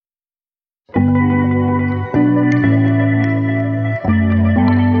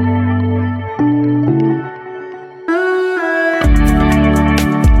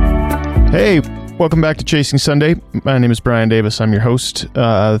Welcome back to Chasing Sunday. My name is Brian Davis. I'm your host.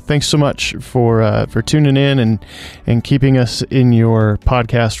 Thanks so much for tuning in and keeping us in your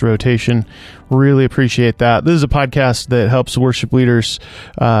podcast rotation. Really appreciate that. This is a podcast that helps worship leaders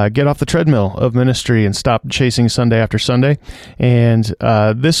get off the treadmill of ministry and stop chasing Sunday after Sunday. And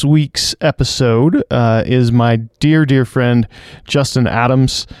this week's episode is my dear friend, Justin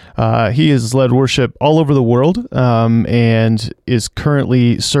Adams. He has led worship all over the world and is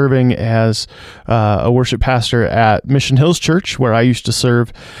currently serving as a worship pastor at Mission Hills Church, where I used to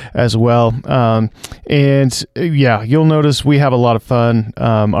serve as well. And yeah, you'll notice we have a lot of fun.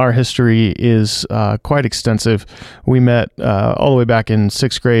 Our history is quite extensive. We met all the way back in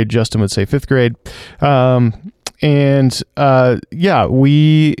 6th grade. Justin would say 5th grade. Yeah,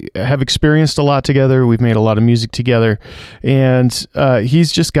 we have experienced a lot together. We've made a lot of music together, and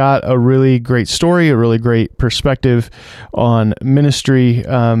he's just got a really great story, a really great perspective on ministry.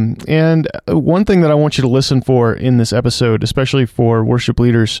 And one thing that I want you to listen for in this episode, especially for worship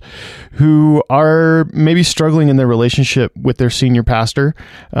leaders who are maybe struggling in their relationship with their senior pastor,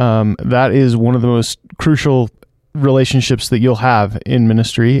 that is one of the most crucial relationships that you'll have in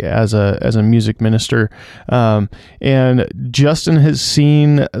ministry as a music minister. And Justin has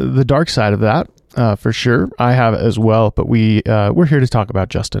seen the dark side of that, for sure. I have as well, but we're here to talk about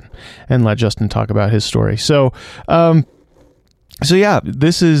Justin and let Justin talk about his story. So yeah,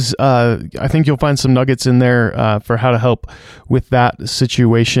 this is, I think you'll find some nuggets in there, for how to help with that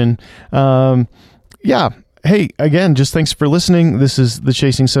situation. Yeah. Hey, again, just thanks for listening. This is the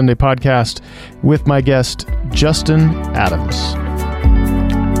Chasing Sunday podcast with my guest, Justin Adams.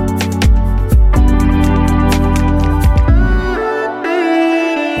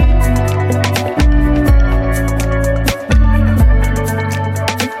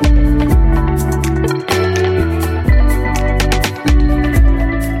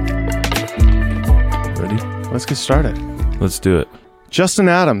 Ready? Let's get started. Let's do it. Justin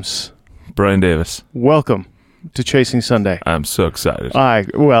Adams. Brian Davis. Welcome to Chasing Sunday. I'm so excited. I'm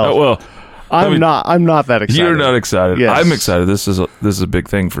not that excited. You're not excited. Yes. I'm excited. This is a big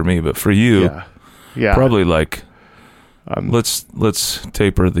thing for me, but for you, yeah, probably like let's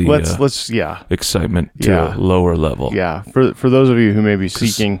taper the excitement to a lower level. Yeah, for those of you who may be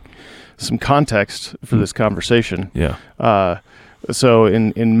seeking some context for this conversation. Yeah. So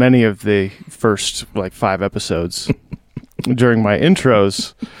in many of the first 5 episodes during my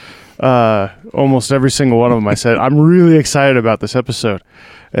intros, almost every single one of them I said, I'm really excited about this episode.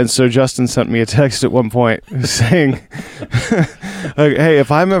 And so Justin sent me a text at one point saying, hey,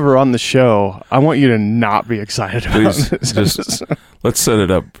 if I'm ever on the show, I want you to not be excited about this. Just let's set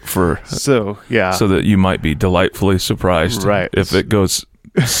it up so that you might be delightfully surprised if it goes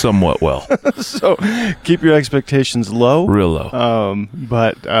somewhat well. So keep your expectations low. Real low.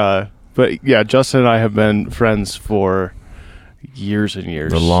 But yeah, Justin and I have been friends for years and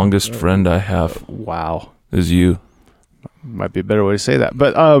years. The longest friend I have. Wow. Is you. Might be a better way to say that.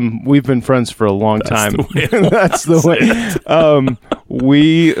 But we've been friends for a long time. That's the way.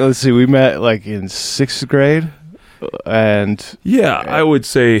 We met in 6th grade. And yeah, I would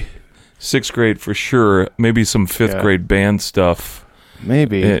say 6th grade for sure. Maybe some 5th grade band stuff.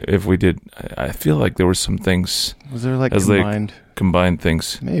 Maybe. If we did. I feel like there were some things. Was there combined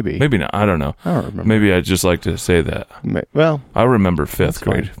things? Maybe not. I don't know. I don't remember. Maybe I'd just like to say that. Well, I remember 5th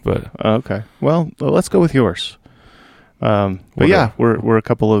grade, but okay. Well, let's go with yours. But yeah, we're a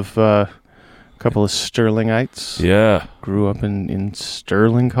couple of Sterlingites. Yeah, grew up in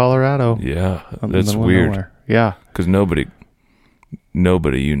Sterling, Colorado. Yeah, that's weird. Yeah, because nobody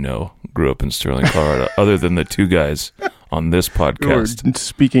grew up in Sterling, Colorado, other than the 2 guys on this podcast. We're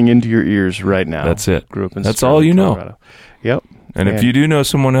speaking into your ears right now. That's it. Grew up in That's Sterling, all you Colorado. know. Yep. And if you do know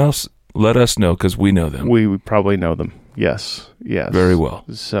someone else, let us know because we know them. We probably know them. Yes. Very well.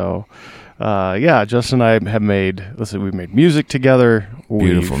 So, Justin and I have we've made music together.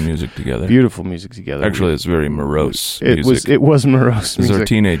 Beautiful music together. Actually, it's very morose music. It was morose music. It was our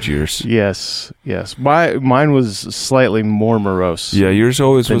teenage years. Yes. Mine was slightly more morose. Yeah, yours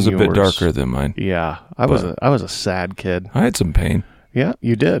always was a bit darker than mine. Yeah, I was a sad kid. I had some pain. Yeah,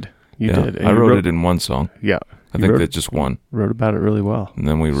 you did. You did. And I wrote it in one song. Yeah. I think that just one. Wrote about it really well. And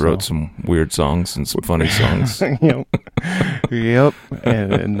then we wrote some weird songs and some funny songs. Yep.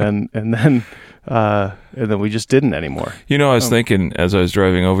 And then we just didn't anymore. I was thinking as I was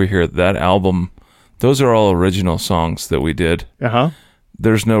driving over here, that album, those are all original songs that we did. Uh-huh.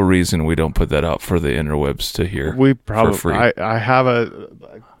 There's no reason we don't put that out for the interwebs to hear. We probably for free. I have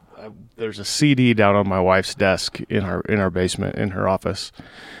there's a CD down on my wife's desk in our basement in her office,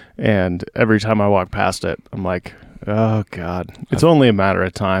 and every time I walk past it, I'm like, oh God, it's only a matter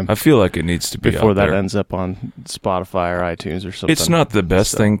of time. I feel like it needs to be before that ends up on Spotify or iTunes or something. It's not the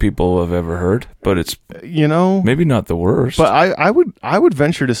best thing people have ever heard, but it's maybe not the worst. But I would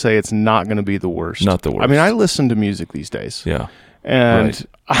venture to say it's not going to be the worst. Not the worst. I mean, I listen to music these days. Yeah, and.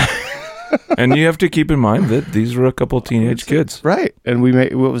 Right. And you have to keep in mind that these were a couple teenage kids. Right. And we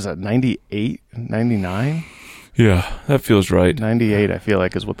made, what was that, 98, 99? Yeah, that feels right. 98, I feel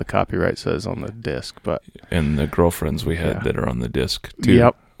like, is what the copyright says on the disc. But and the girlfriends we had that are on the disc, too.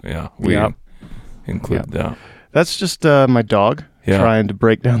 Yep. Yeah, we include that. That's just my dog trying to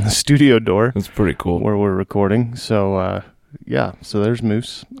break down the studio door. That's pretty cool. Where we're recording. So, so there's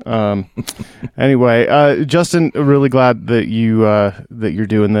Moose. Anyway, Justin, really glad that you're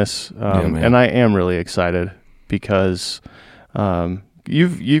doing this, and I am really excited because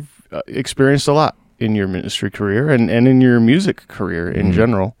you've experienced a lot in your ministry career and in your music career in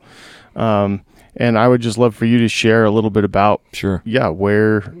general. And I would just love for you to share a little bit about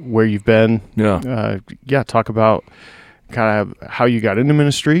where you've been. Talk about kind of how you got into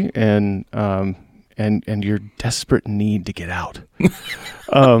ministry and your desperate need to get out.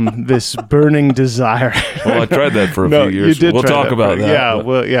 This burning desire. Well, I tried that for a few years. You did we'll talk about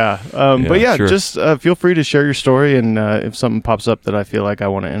that. Just feel free to share your story, and if something pops up that I feel like I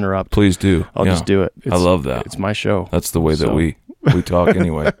want to interrupt, please do. I'll just do it. I love that. It's my show. That's the way that we talk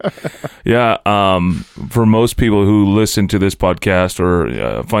anyway. For most people who listen to this podcast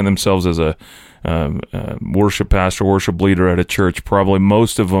or find themselves as a worship pastor, worship leader at a church, probably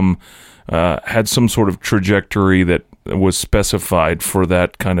most of them had some sort of trajectory that was specified for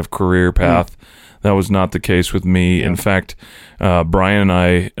that kind of career path. That was not the case with me. Yeah. In fact, Brian and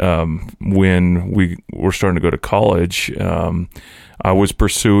I, when we were starting to go to college, I was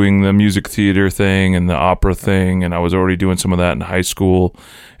pursuing the music theater thing and the opera thing, and I was already doing some of that in high school,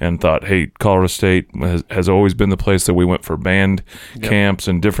 and thought, hey, Colorado State has always been the place that we went for band camps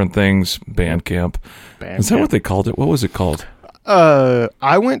and different things. Band camp. Is that what they called it? What was it called?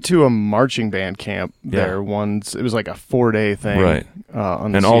 I went to a marching band camp there once. It was like a 4-day thing. Right.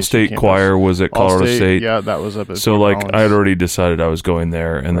 On the An all-state choir was at Colorado State. Yeah, that was up at So, I had already decided I was going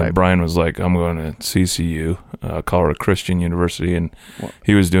there, and then Brian was like, I'm going to CCU, Colorado Christian University, and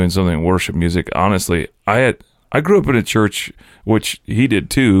he was doing something in worship music. Honestly, I grew up in a church, which he did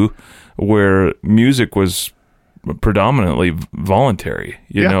too, where music was predominantly voluntary.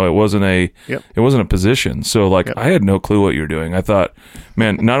 You know, it wasn't a position. So I had no clue what you were doing. I thought,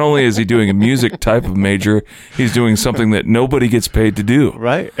 man, not only is he doing a music type of major, he's doing something that nobody gets paid to do.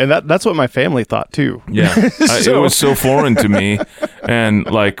 Right. And that's what my family thought too. Yeah. It was so foreign to me. And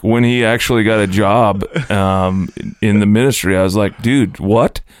when he actually got a job in the ministry, I was like, dude,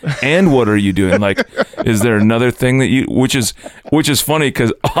 what? And what are you doing? Is there another thing that you, which is funny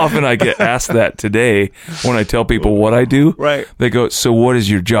because often I get asked that today when I tell people what I do. Right. They go, so what is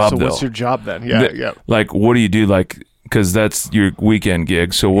your job though? What's your job then? Yeah. What do you do? Because that's your weekend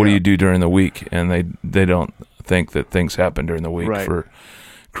gig. So what do you do during the week? And they don't think that things happen during the week for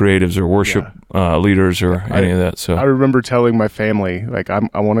creatives or worship leaders or any of that. So I remember telling my family,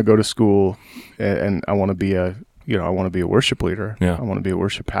 I want to go to school and I want to be a worship leader. Yeah. I want to be a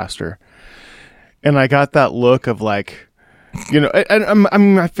worship pastor. And I got that look of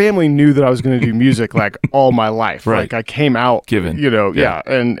and my family knew that I was going to do music all my life. Right. I came out given,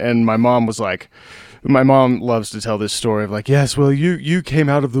 and my mom was like, my mom loves to tell this story of yes, well, you came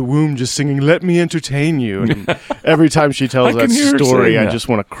out of the womb just singing, "Let me entertain you." And every time she tells that story, I just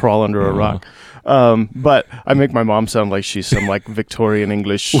want to crawl under a rock. But I make my mom sound like she's some Victorian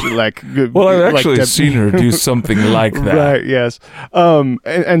English well, I've actually seen her do something like that. Right, yes.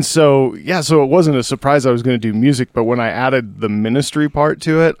 And so it wasn't a surprise I was going to do music, but when I added the ministry part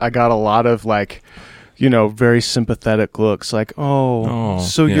to it, I got a lot of very sympathetic looks you're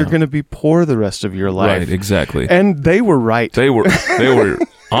going to be poor the rest of your life. Right, exactly. And they were right. They were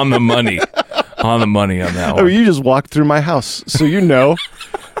on the money. On the money on that one. I mean, you just walked through my house, so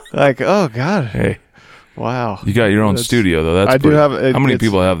oh God. Hey. Wow. You got your own studio though. That's do have how many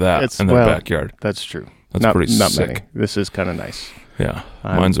people have that in their backyard? That's true. That's pretty not sick. Many. This is kind of nice. Yeah.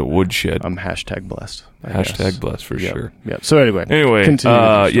 Mine's a woodshed. I'm #blessed. Blessed for sure. Yeah. So anyway.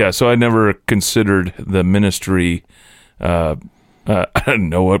 So I never considered the ministry. I didn't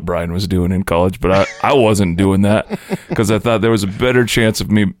know what Brian was doing in college, but I wasn't doing that because I thought there was a better chance of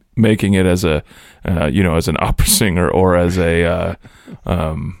me making it as a, as an opera singer or as a,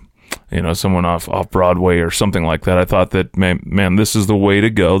 someone off Broadway or something like that. I thought that, man, this is the way to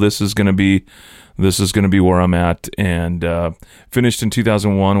go. This is going to be this is going to be where I'm at. And finished in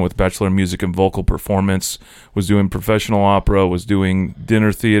 2001 with Bachelor of Music and Vocal Performance, was doing professional opera, was doing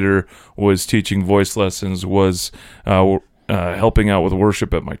dinner theater, was teaching voice lessons, was helping out with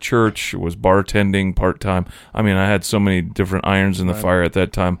worship at my church, was bartending part-time. I mean, I had so many different irons in the fire at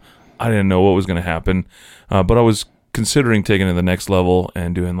that time. I didn't know what was going to happen, but I was considering taking it to the next level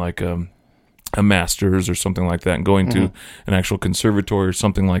and doing like a master's or something like that, and going to an actual conservatory or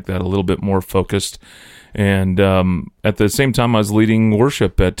something like that, a little bit more focused. And at the same time, I was leading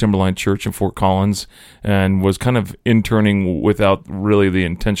worship at Timberline Church in Fort Collins, and was kind of interning without really the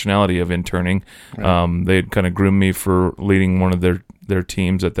intentionality of interning. Right. They had kind of groomed me for leading one of their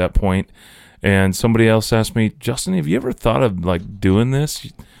teams at that point. And somebody else asked me, Justin, have you ever thought of like doing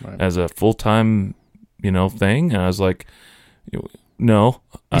this as a full-time, thing? And I was like, no,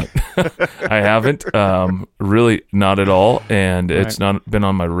 I haven't, really not at all. And it's not been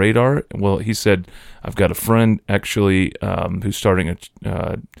on my radar. Well, he said, I've got a friend actually, who's starting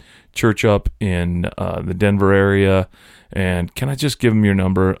a church up in the Denver area. And can I just give him your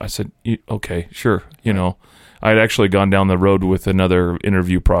number? I said, okay, sure. I'd actually gone down the road with another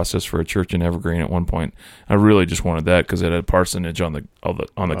interview process for a church in Evergreen at one point. I really just wanted that because it had parsonage on the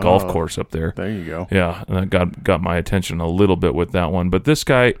golf course up there. There you go. Yeah, and that got my attention a little bit with that one. But this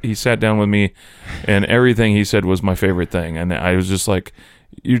guy, he sat down with me, and everything he said was my favorite thing. And I was just like,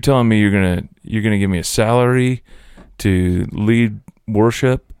 "You're telling me you're gonna give me a salary to lead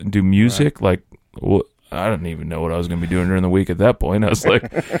worship and do music? Right. Like, what?" I didn't even know what I was going to be doing during the week at that point. I was like,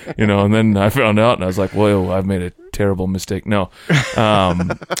 and then I found out, and I was like, whoa, I've made a terrible mistake. No,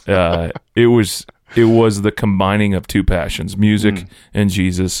 it was the combining of two passions, music and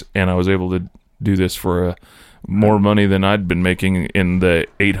Jesus, and I was able to do this for more money than I'd been making in the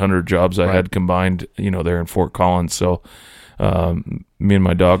 800 jobs I had combined, there in Fort Collins. So me and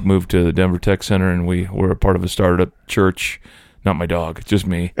my dog moved to the Denver Tech Center, and we were a part of a startup church. Not my dog, just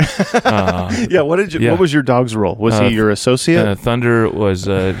me. What was your dog's role? Was he your associate? Thunder was,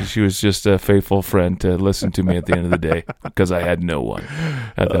 she was just a faithful friend to listen to me at the end of the day, because I had no one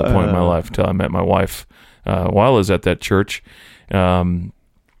at that point in my life until I met my wife while I was at that church.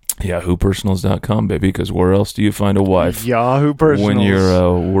 YahooPersonals.com, baby, because where else do you find a wife? Yahoo Personals. When you're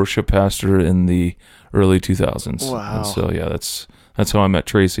a worship pastor in the early 2000s. Wow. And so, that's how I met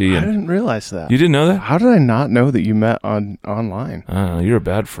Tracy. And I didn't realize that. You didn't know that? How did I not know that you met online? You're a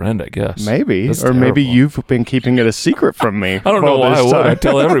bad friend, I guess. Maybe. That's terrible. Maybe you've been keeping it a secret from me. I don't know why I would. I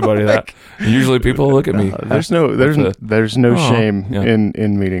tell everybody that. Usually people look at me. There's no shame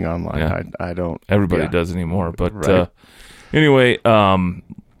in meeting online. Yeah. I don't. Everybody does anymore. But anyway,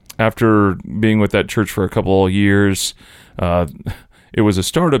 after being with that church for a couple of years, it was a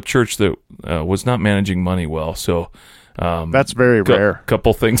startup church that was not managing money well. So that's very rare.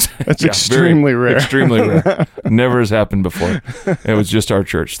 Couple things. That's extremely rare. Extremely rare. Never has happened before. It was just our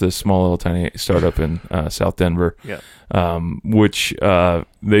church, this small little tiny startup in South Denver, which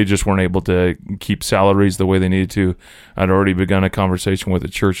they just weren't able to keep salaries the way they needed to. I'd already begun a conversation with a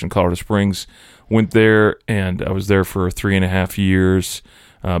church in Colorado Springs, went there, and I was there for 3.5 years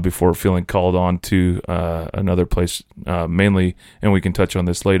before feeling called on to another place, mainly, and we can touch on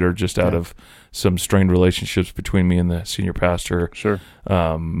this later, just out of some strained relationships between me and the senior pastor. Sure.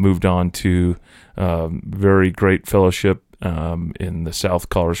 Moved on to very great fellowship in the South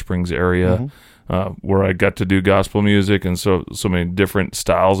Colorado Springs area, where I got to do gospel music and so many different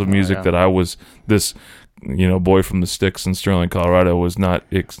styles of music that I was this boy from the sticks in Sterling, Colorado, was not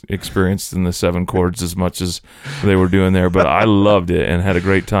experienced in the 7 chords as much as they were doing there. But I loved it and had a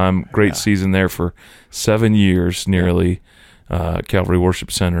great time, great season there for 7 years nearly, Calvary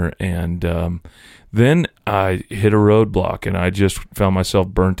Worship Center. And then I hit a roadblock, and I just found myself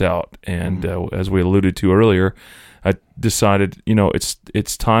burnt out. And as we alluded to earlier, I decided,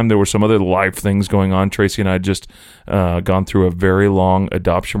 it's time. There were some other life things going on. Tracy and I had just gone through a very long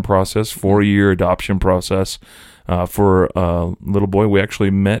adoption process, 4-year adoption process for a little boy. We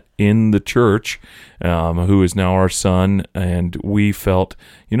actually met in the church, who is now our son, and we felt,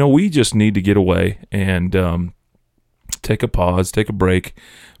 we just need to get away and take a pause, take a break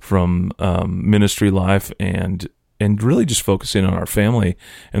from ministry life, and really just focusing on our family.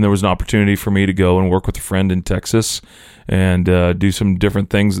 And there was an opportunity for me to go and work with a friend in Texas and do some different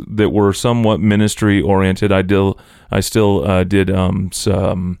things that were somewhat ministry oriented. I still did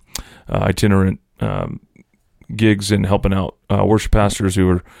some itinerant gigs and helping out worship pastors who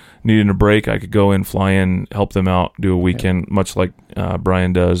were needing a break. I could go in, fly in, help them out, do a weekend, much like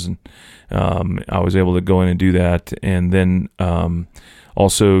Brian does. And I was able to go in and do that. And then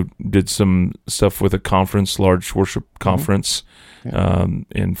also did some stuff with a conference, large worship conference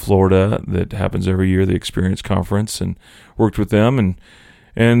in Florida that happens every year, the Experience Conference, and worked with them.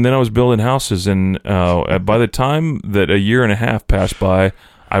 And then I was building houses. And by the time that a year and a half passed by,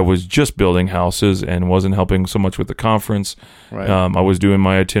 I was just building houses and wasn't helping so much with the conference. Right. I was doing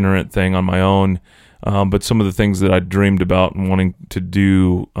my itinerant thing on my own. But some of the things that I dreamed about and wanting to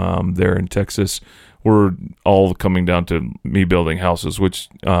do there in Texas were all coming down to me building houses, which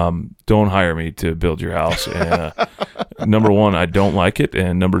don't hire me to build your house. And, number one, I don't like it.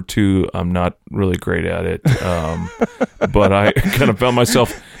 And number two, I'm not really great at it. But I kind of found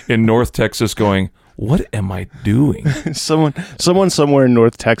myself in North Texas going, what am I doing? Someone somewhere in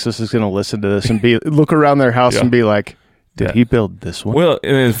North Texas is going to listen to this and look around their house and be like, did he build this one? Well,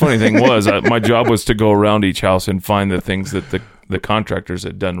 and the funny thing was, my job was to go around each house and find the things that the contractors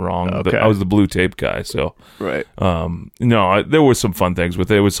had done wrong. Okay. I was the blue tape guy, so right. There were some fun things with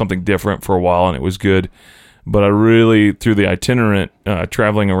it. It was something different for a while, and it was good. But I really, through the itinerant,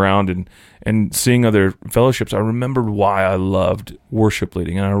 traveling around and seeing other fellowships, I remembered why I loved worship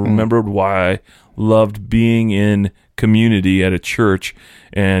leading, and I remembered why I loved being in community at a church,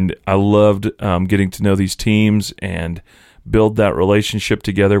 and I loved getting to know these teams and build that relationship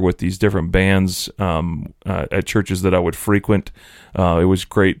together with these different bands at churches that I would frequent. It was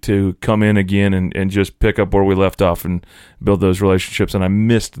great to come in again and just pick up where we left off and build those relationships, and I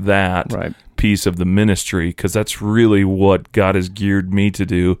missed that piece of the ministry, because that's really what God has geared me to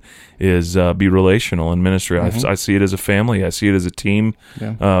do, is be relational in ministry. I see it as a family. I see it as a team.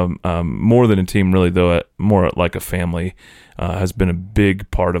 More than a team, really, though, more like a family has been a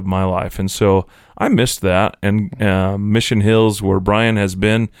big part of my life. And so I missed that. And Mission Hills, where Brian has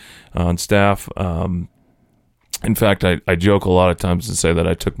been on staff, in fact, I joke a lot of times and say that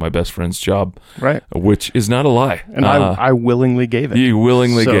I took my best friend's job, right? Which is not a lie. And I willingly gave it. You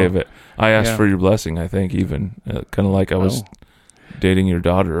willingly gave it. I asked for your blessing, I think, even kind of like I was dating your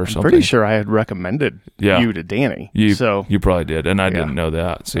daughter or something. I'm pretty sure I had recommended you to Danny. You probably did, and I didn't know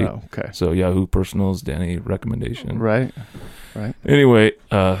that. See, okay. So Yahoo Personals, Danny recommendation. Right. Anyway,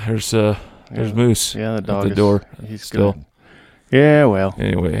 there's Moose. Yeah, the dog at the door. He's still. Good. Yeah, well.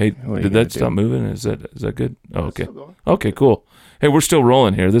 Anyway, hey, did that stop moving? Is that good? Oh, okay. Okay, cool. Hey, we're still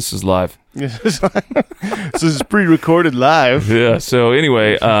rolling here. This is live. This is pre-recorded live. Yeah. So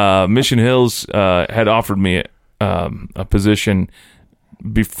anyway, Mission Hills had offered me a position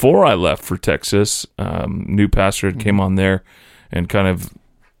before I left for Texas. New pastor had came on there and kind of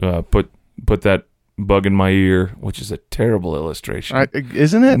put that bug in my ear, which is a terrible illustration.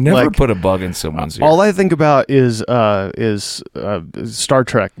 Isn't it? Never put a bug in someone's ear. All I think about is Star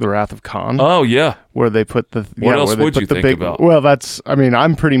Trek: The Wrath of Khan. Oh yeah, where they put the what else would you think about? Well,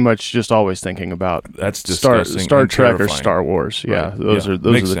 I'm pretty much just always thinking about Star Trek or Star Wars. Yeah, right. Those are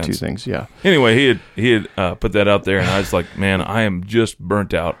the two things. Yeah. Anyway, he had put that out there, and I was like, man, I am just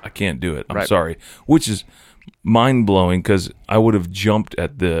burnt out. I can't do it. I'm sorry. Which is mind-blowing, because I would have jumped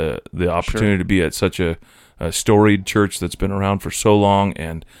at the opportunity to be at such a storied church that's been around for so long,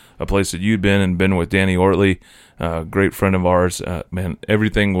 and a place that you'd been with Danny Ortley, a great friend of ours. Man,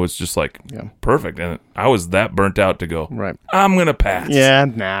 everything was just like perfect, and I was that burnt out to go, I'm going to pass. Yeah,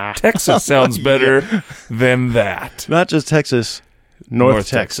 nah. Texas sounds better than that. Not just Texas, North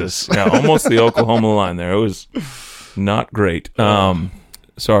Texas. Yeah, almost the Oklahoma line there. It was not great.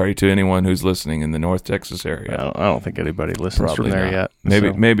 Sorry to anyone who's listening in the North Texas area. I don't think anybody listens from there yet.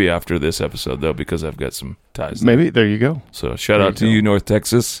 Maybe after this episode, though, because I've got some ties. Maybe there you go. So shout out to you, North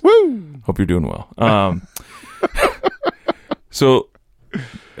Texas. Woo! Hope you're doing well. So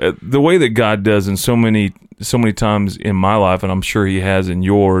the way that God does in so many times in my life, and I'm sure He has in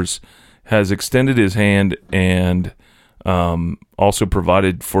yours, has extended His hand and also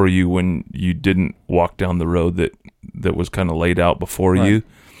provided for you when you didn't walk down the road that was kind of laid out before you.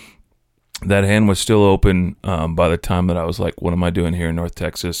 That hand was still open by the time that I was like, what am I doing here in North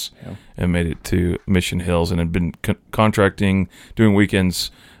Texas? And made it to Mission Hills, and had been contracting, doing weekends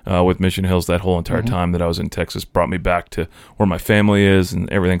with Mission Hills that whole entire time that I was in Texas. Brought me back to where my family is and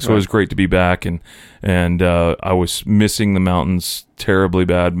everything. So it was great to be back, and I was missing the mountains terribly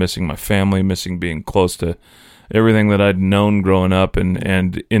bad, missing my family, missing being close to everything that I'd known growing up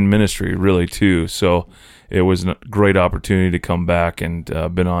and in ministry really too. So it was a great opportunity to come back, and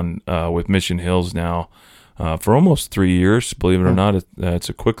been on with Mission Hills now for almost 3 years. Believe it or not, it's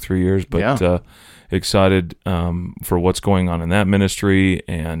a quick 3 years, but excited for what's going on in that ministry,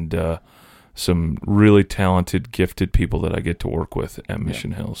 and some really talented, gifted people that I get to work with at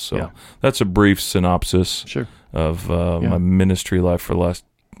Mission Hills. So that's a brief synopsis of my ministry life for the last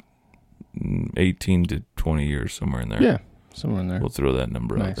 18 to 20 years, somewhere in there. somewhere in there. We'll throw that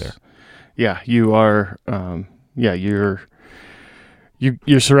number out there. Yeah, you are. You're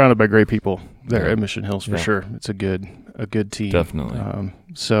surrounded by great people there at Mission Hills for sure. It's a good team. Definitely.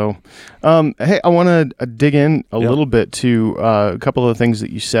 Hey, I want to dig in a little bit to a couple of the things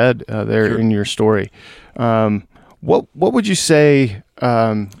that you said there in your story. What would you say?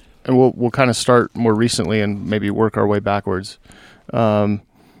 And we'll kind of start more recently and maybe work our way backwards.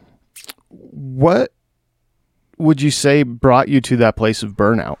 What would you say brought you to that place of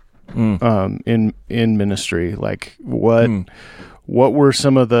burnout in ministry? Like what were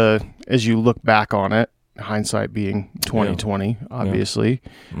some of the, as you look back on it, hindsight being 2020, obviously,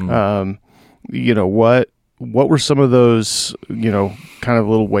 what were some of those, kind of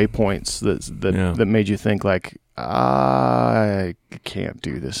little waypoints that made you think like, I can't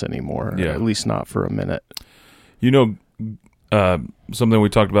do this anymore, at least not for a minute? Something we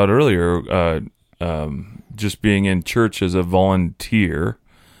talked about earlier, just being in church as a volunteer,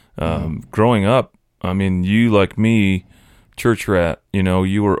 growing up, I mean, you like me, church rat,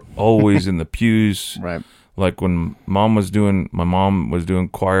 you were always in the pews. Right. Like when my mom was doing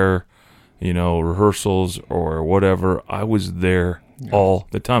choir, rehearsals or whatever, I was there all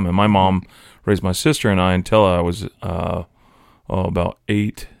the time. And my mom raised my sister and I until I was about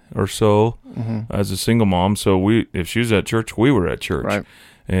 8 or so as a single mom. So if she was at church, we were at church. Right.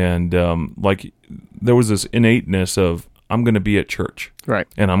 And there was this innateness of, I'm going to be at church. Right.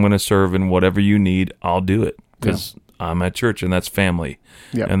 And I'm going to serve in whatever you need, I'll do it. Because I'm at church, and that's family,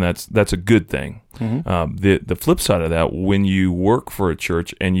 and that's a good thing. The flip side of that, when you work for a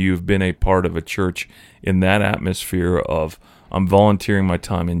church and you've been a part of a church in that atmosphere of, I'm volunteering my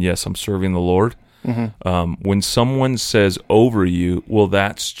time, and yes, I'm serving the Lord. When someone says over you, well,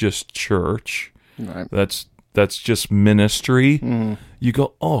 that's just church, that's just ministry, you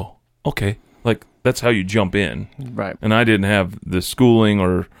go, oh, okay, like that's how you jump in, right? And I didn't have the schooling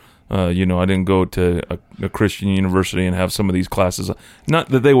or. I didn't go to a Christian university and have some of these classes. Not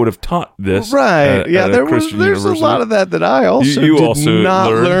that they would have taught this, right? There's a lot of that I also did not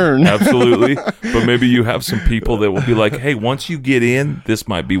learn. Absolutely, but maybe you have some people that will be like, "Hey, once you get in, this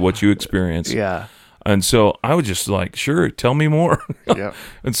might be what you experience." Yeah. And so I was just like, "Sure, tell me more." Yeah.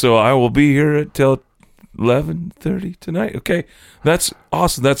 And so I will be here until 11:30 tonight. Okay, that's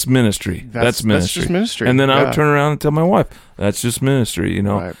awesome. That's ministry. That's ministry. That's just ministry. And then I would turn around and tell my wife, "That's just ministry."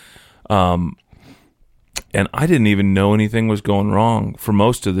 Right. And I didn't even know anything was going wrong for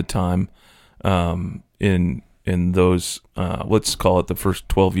most of the time, in those, let's call it the first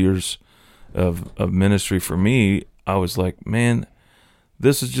 12 years of ministry for me. I was like, man,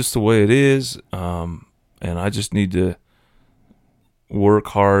 this is just the way it is. And I just need to work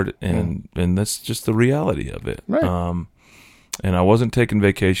hard and that's just the reality of it. Right. And I wasn't taking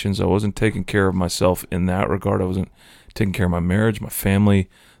vacations. I wasn't taking care of myself in that regard. I wasn't taking care of my marriage, my family.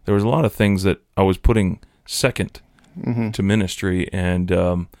 There was a lot of things that I was putting second to ministry. And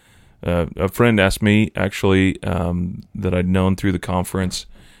a friend asked me, actually, that I'd known through the conference,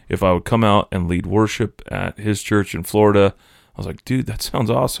 if I would come out and lead worship at his church in Florida. I was like, dude, that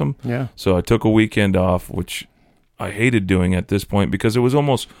sounds awesome. Yeah. So I took a weekend off, which I hated doing at this point because it was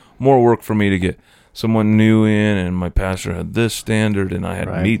almost more work for me to get someone new in, and my pastor had this standard, and I had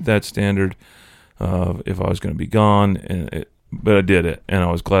to meet that standard if I was going to be gone. But I did it, and I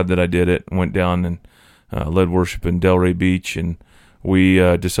was glad that I did it. Went down and led worship in Delray Beach, and we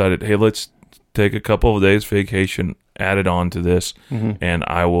decided, hey, let's take a couple of days vacation added on to this, and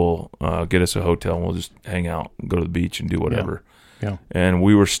I will get us a hotel, and we'll just hang out, go to the beach, and do whatever. Yeah. And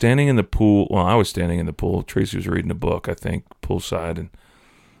we were standing in the pool. Well, I was standing in the pool. Tracy was reading a book, I think, poolside,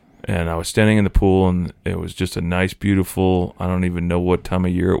 and I was standing in the pool, and it was just a nice, beautiful, I don't even know what time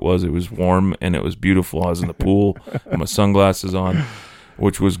of year it was. It was warm, and it was beautiful. I was in the pool with my sunglasses on,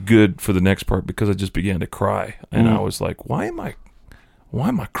 which was good for the next part because I just began to cry. And I was like, why am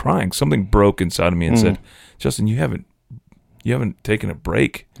I crying? Something broke inside of me and said, Justin, you haven't taken a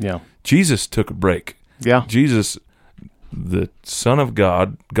break. Yeah. Jesus took a break. Yeah. Jesus, the Son of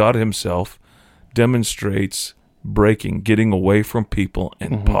God, God himself, demonstrates breaking, getting away from people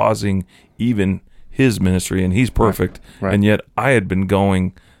and pausing even his ministry, and he's perfect. Right. And yet I had been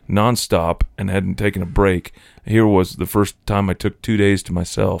going nonstop and hadn't taken a break. Here was the first time I took 2 days to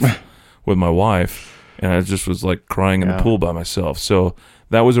myself with my wife, and I just was like crying in the pool by myself. So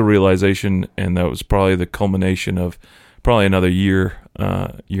that was a realization, and that was probably the culmination of probably another year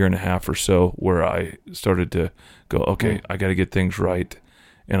and a half or so, where I started to go, okay, I got to get things right,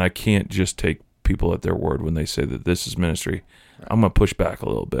 and I can't just take people at their word when they say that this is ministry. I'm going to push back a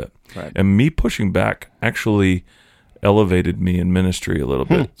little bit. Right. And me pushing back actually elevated me in ministry a little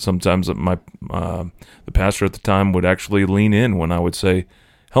bit. Sometimes the pastor at the time would actually lean in when I would say,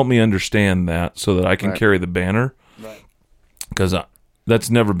 help me understand that so that I can carry the banner. Because that's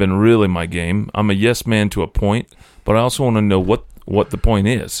never been really my game. I'm a yes man to a point, but I also want to know what the point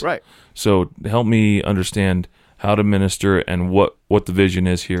is. Right. So help me understand how to minister and what the vision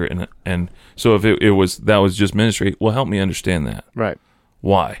is here. And so if that was just ministry, well, help me understand that. Right.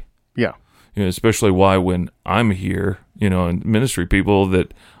 Why? Yeah. Especially why when I'm here, and ministry people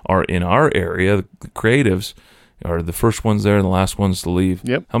that are in our area, the creatives, are the first ones there and the last ones to leave.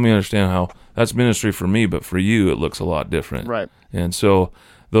 Yep. Help me understand how that's ministry for me, but for you, it looks a lot different. Right. And so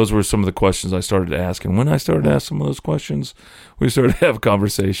those were some of the questions I started to ask. And when I started to ask some of those questions, we started to have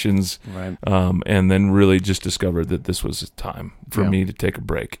conversations. Right. And then really just discovered that this was a time for me to take a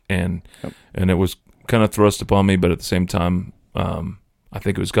break. And it was kind of thrust upon me, but at the same time, I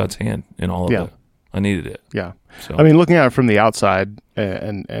think it was God's hand in all of it. I needed it. Yeah. So. I mean, looking at it from the outside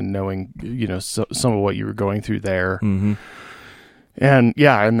and knowing, some of what you were going through there. Mm-hmm. And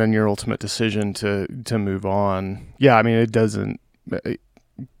then your ultimate decision to move on. Yeah. I mean, it doesn't, I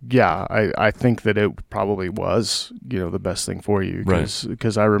think that it probably was, the best thing for you.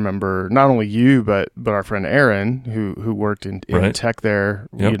 Because I remember not only you, but our friend Aaron, who worked in tech there,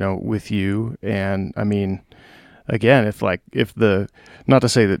 with you. And I mean, again, if not to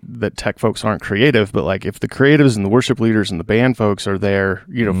say that tech folks aren't creative, but like if the creatives and the worship leaders and the band folks are there,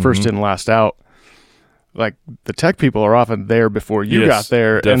 first in, last out, like the tech people are often there before you got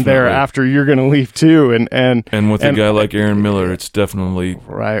there, definitely. And there after you're going to leave too. And with a guy like Aaron Miller, it's definitely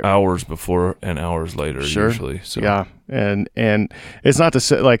hours before and hours later usually. So. Yeah. And it's not to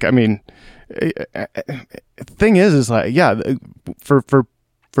say like, I mean, thing is like,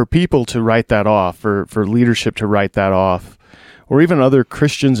 for people to write that off, for leadership to write that off, or even other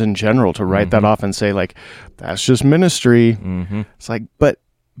Christians in general to write that off and say like, that's just ministry. Mm-hmm. It's like, but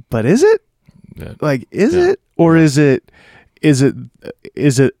is it? Yeah. Like, is it, or is it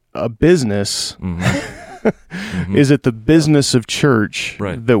a business? Mm-hmm. Mm-hmm. Is it the business of church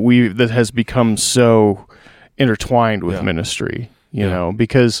that has become so intertwined with ministry? You know,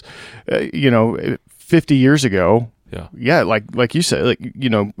 because 50 years ago. Yeah. Like you said,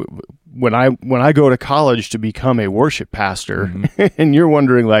 when I go to college to become a worship pastor, and you're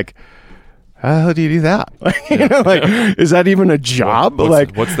wondering like, how do you do that? Is that even a job?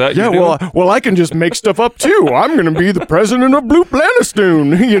 What's that? Yeah, well, I can just make stuff up too. I'm going to be the president of Blue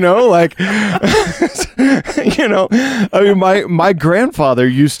Planistoon. I mean, my grandfather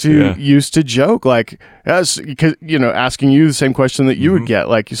used to joke asking you the same question that you would get,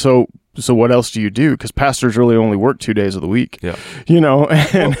 like, so what else do you do? Because pastors really only work 2 days of the week. Yeah.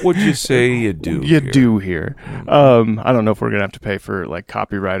 And what would you say you do? Do here. I don't know if we're gonna have to pay for like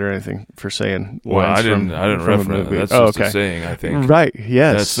copyright or anything for saying. Well, I didn't reference it. That's just a saying, I think. Right.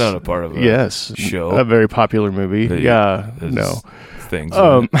 Yes. That's not a part of a show. A very popular movie. No. Things.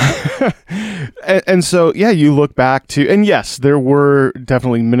 And so you look back to, and yes, there were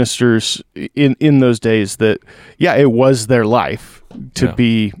definitely ministers in those days that it was their life to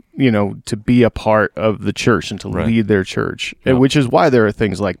be a part of the church and to lead their church, which is why there are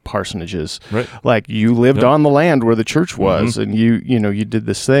things like parsonages. Like you lived on the land where the church was, and you did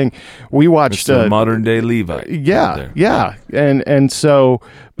this thing. We watched a modern day Levite. And so,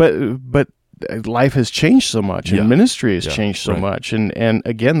 but life has changed so much, and ministry has changed so much, and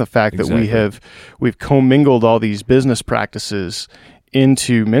again, the fact that we've commingled all these business practices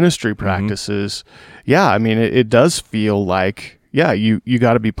into ministry practices. I mean, it does feel like you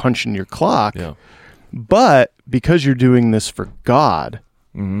got to be punching your clock, but because you're doing this for God,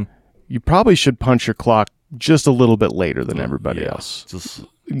 you probably should punch your clock just a little bit later than everybody else. Just a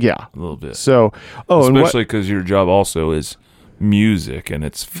little bit. So, especially because your job also is music and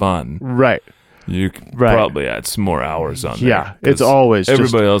it's fun, right? You could probably add some more hours on there. Yeah, it's always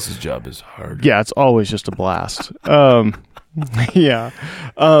everybody else's job is hard. Yeah, it's always just a blast. We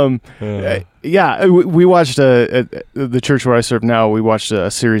watched at the church where I serve now. We watched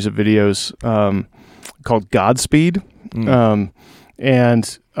a series of videos called Godspeed, and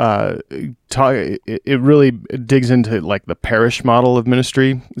it really digs into like the parish model of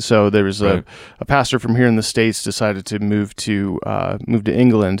ministry. So there was a pastor from here in the States decided to move to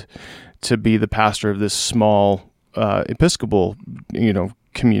England to be the pastor of this small Episcopal,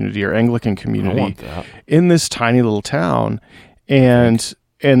 community or Anglican community in this tiny little town, and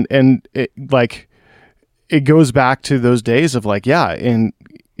it goes back to those days of in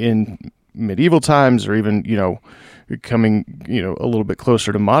medieval times, or even coming, a little bit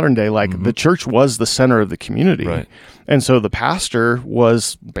closer to modern day, like the church was the center of the community. Right. And so the pastor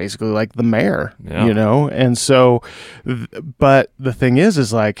was basically like the mayor, Yeah. And so, but the thing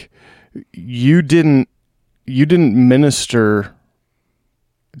is like, you didn't minister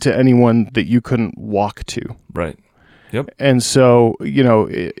to anyone that you couldn't walk to. Right. Yep. And so,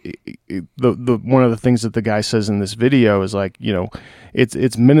 the one of the things that the guy says in this video is like,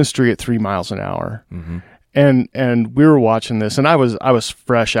 it's ministry at 3 miles an hour. Mm-hmm. And we were watching this, and I was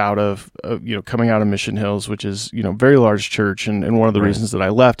fresh out of, coming out of Mission Hills, which is, very large church. And one of the reasons that I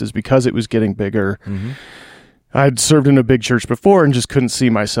left is because it was getting bigger. Mm-hmm. I'd served in a big church before and just couldn't see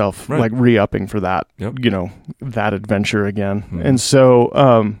myself like re-upping for that, that adventure again. Mm-hmm. And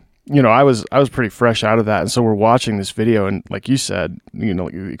so, I was pretty fresh out of that. And so we're watching this video, and like you said,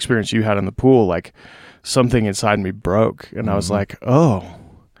 the experience you had in the pool, like something inside me broke, and I was like, oh,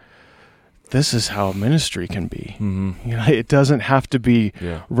 this is how ministry can be. Mm-hmm. It doesn't have to be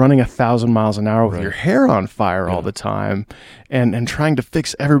running 1,000 miles an hour with your hair on fire all the time, and trying to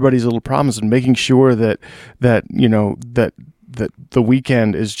fix everybody's little problems and making sure that the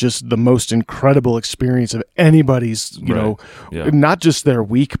weekend is just the most incredible experience of anybody's, not just their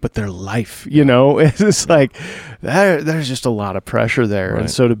week, but their life, It's like, there's just a lot of pressure there. Right. And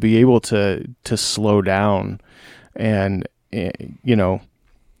so to be able to slow down and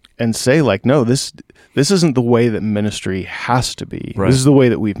say like, no, this isn't the way that ministry has to be. Right. This is the way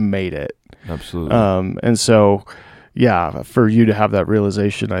that we've made it. Absolutely. And so, for you to have that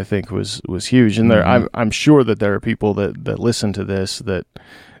realization, I think was huge. And there, I'm sure that there are people that listen to this that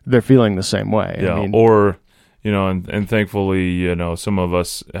they're feeling the same way. Yeah. I mean, or, and thankfully, some of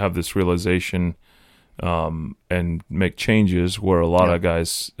us have this realization, and make changes where a lot of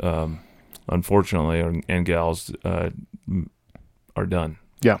guys, unfortunately, and gals, are done.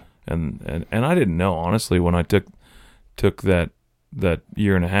 Yeah. And I didn't know, honestly, when I took that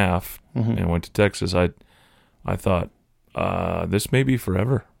year and a half and went to Texas, I thought, this may be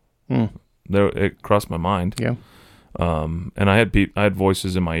forever. It crossed my mind. Yeah. And I had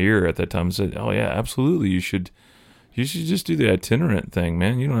voices in my ear at that time that said, oh yeah, absolutely. You should just do the itinerant thing,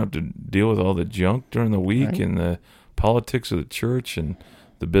 man. You don't have to deal with all the junk during the week and the politics of the church and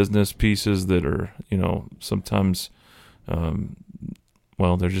the business pieces that are, sometimes,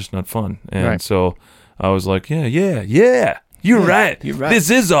 they're just not fun. And so I was like, yeah, you're right. This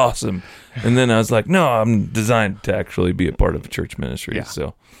is awesome. And then I was like, no, I'm designed to actually be a part of a church ministry. Yeah.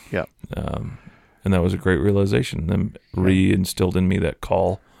 So, and that was a great realization. Then re-instilled in me that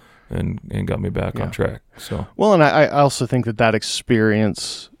call and got me back on track. So, well, and I also think that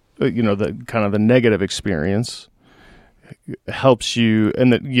experience, the kind of the negative experience, helps you,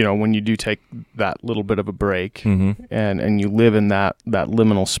 and that when you do take that little bit of a break and you live in that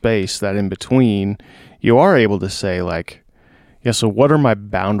liminal space, that in between, you are able to say like, so what are my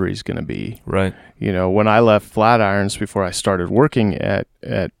boundaries going to be? Right. When I left Flatirons before I started working at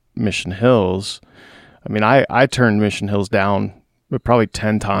Mission Hills, I mean, I turned Mission Hills down probably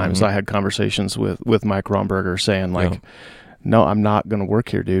 10 times. I had conversations with Mike Romberger saying like, no, I'm not going to work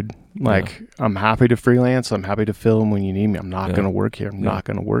here, dude. Like, I'm happy to freelance. I'm happy to film when you need me. I'm not going to work here. I'm not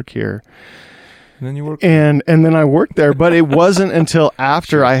going to work here. And then you work and then I worked there, but it wasn't until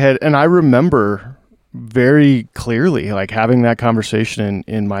after and I remember very clearly, like having that conversation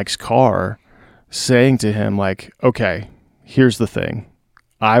in Mike's car, saying to him like, okay, here's the thing.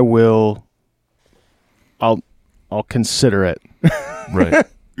 I'll consider it. Right.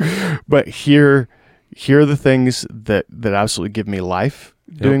 But here are the things that absolutely give me life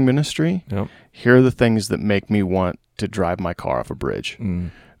doing ministry. Yep. Here are the things that make me want to drive my car off a bridge.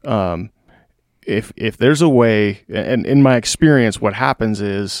 If there's a way, and in my experience, what happens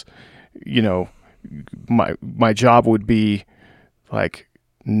is, my job would be like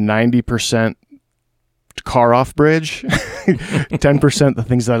 90% car off bridge, 10% the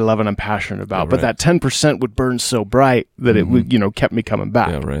things that I love and I'm passionate about. But that 10% would burn so bright that it would, kept me coming back.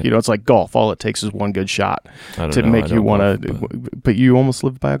 Yeah, right. It's like golf. All it takes is one good shot to make you want to. But you almost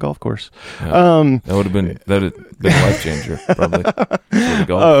lived by a golf course. Yeah. That would have been a life changer, probably. The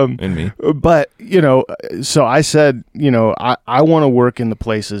golf in me. But so I said, I want to work in the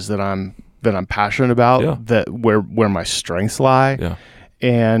places that I'm passionate about, that where my strengths lie,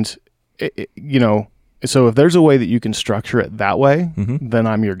 and so if there's a way that you can structure it that way, then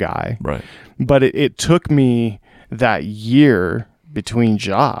I'm your guy. Right. But it took me that year between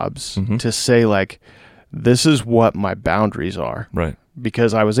jobs to say like, this is what my boundaries are. Right.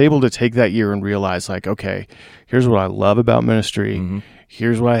 Because I was able to take that year and realize like, okay, here's what I love about ministry.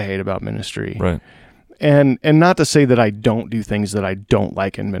 Here's what I hate about ministry. Right. And not to say that I don't do things that I don't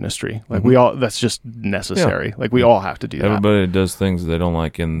like in ministry. Like that's just necessary. Yeah. Like we all have to do that. Everybody does things they don't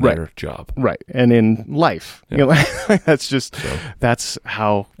like in their job. Right. And in life, that's just, that's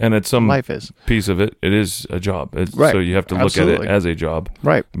how and at some life is. Piece of it, it is a job. Right. So you have to look at it as a job.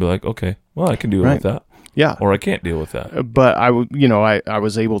 Right. And be like, okay, well, I can deal with that. Yeah. Or I can't deal with that. But I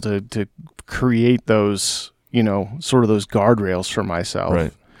was able to create those, sort of those guardrails for myself.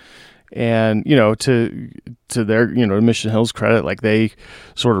 Right. And, to their, Mission Hill's credit, like they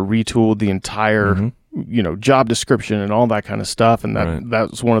sort of retooled the entire, job description and all that kind of stuff. And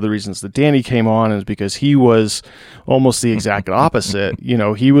that's one of the reasons that Danny came on, is because he was almost the exact opposite.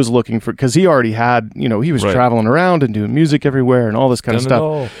 He was looking for, because he already had, he was traveling around and doing music everywhere and all this kind of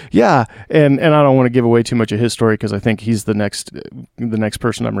stuff. Yeah. And I don't want to give away too much of his story, because I think he's the next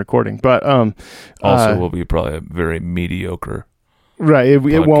person I'm recording. But also will be probably a very mediocre. Right.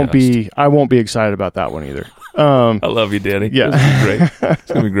 It won't be, I won't be excited about that one either. I love you, Danny. Yeah. This is great.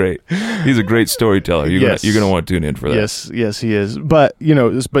 It's going to be great. He's a great storyteller. You're going to want to tune in for that. Yes, he is. But,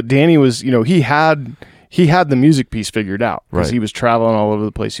 but Danny was, he had the music piece figured out, because he was traveling all over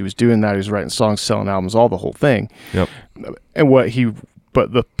the place. He was doing that. He was writing songs, selling albums, all the whole thing. Yep. And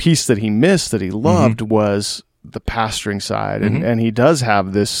but the piece that he missed that he loved was the pastoring side. And he does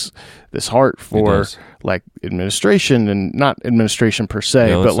have this heart for like administration, and not administration per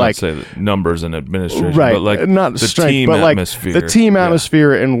se, but like say numbers and administration, right? But like not the strength, team but like atmosphere, the team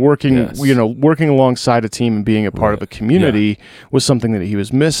atmosphere, and working, working alongside a team and being a part of a community was something that he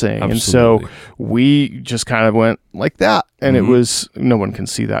was missing. Absolutely. And so we just kind of went like that, and it was, no one can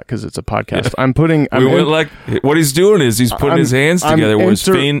see that because it's a podcast. What he's doing is he's putting his hands together where his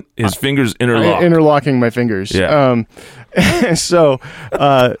fingers interlock. Interlocking my fingers. Yeah. So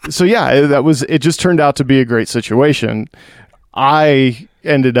it just turned out to be a great situation. I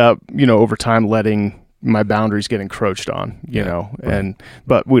ended up, over time letting my boundaries get encroached on,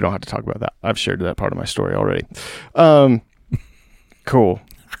 but we don't have to talk about that. I've shared that part of my story already. Cool.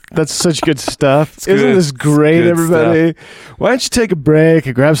 That's such good stuff. Isn't this great, everybody? Stuff. Why don't you take a break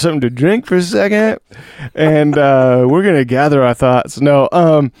and grab something to drink for a second? And we're going to gather our thoughts. No,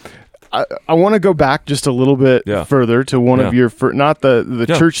 I want to go back just a little bit further to one of your, not the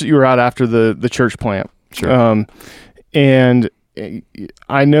church that you were at after the church plant. Sure. And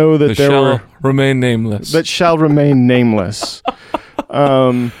I know that remain nameless. That shall remain nameless.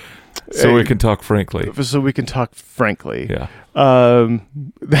 So we can talk frankly. Yeah. I'm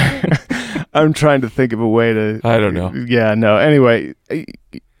trying to think of a way to. I don't know. Yeah. No. Anyway,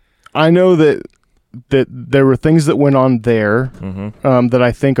 I know that there were things that went on there that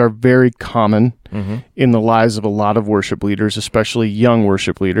I think are very common in the lives of a lot of worship leaders, especially young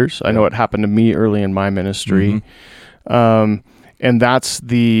worship leaders. I know it happened to me early in my ministry. And that's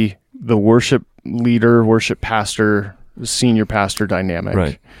the worship leader, worship pastor, senior pastor dynamic.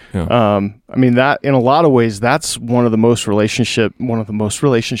 Right. Yeah. I mean, that in a lot of ways, that's one of the most relationships.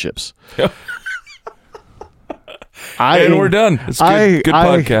 Yeah. And we're done. It's good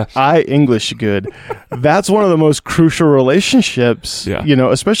podcast. English good. That's one of the most crucial relationships,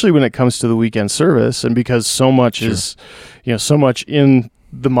 especially when it comes to the weekend service. And because so much is, so much in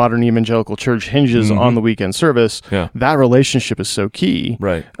the modern evangelical church hinges on the weekend service, that relationship is so key.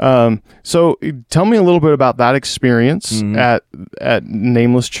 Right. So tell me a little bit about that experience at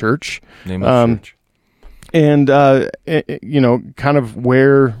Nameless Church. And, kind of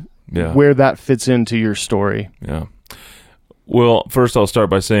where that fits into your story. Yeah. Well, first I'll start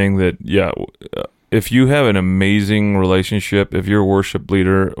by saying that, if you have an amazing relationship, if you're a worship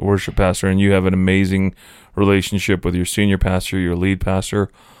leader, worship pastor, and you have an amazing relationship with your senior pastor, your lead pastor,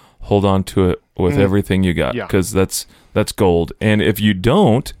 hold on to it with everything you got, because that's gold. And if you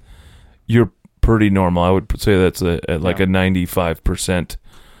don't, you're pretty normal. I would say that's a 95%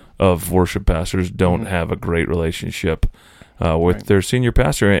 of worship pastors don't have a great relationship with their senior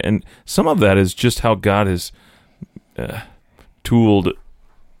pastor, and some of that is just how God has tooled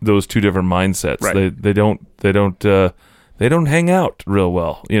those two different mindsets. Right. They don't hang out real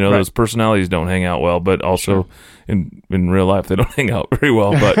well. Those personalities don't hang out well, but also in real life they don't hang out very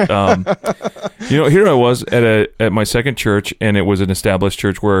well. But here I was at my second church, and it was an established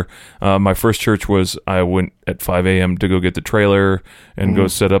church where my first church was, I went at 5 a.m. to go get the trailer and go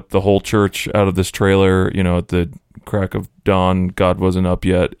set up the whole church out of this trailer. At the crack of dawn, God wasn't up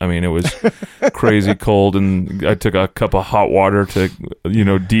yet. I mean, it was crazy cold, and I took a cup of hot water to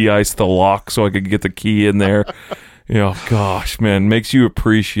de-ice the lock so I could get the key in there. Gosh, man, makes you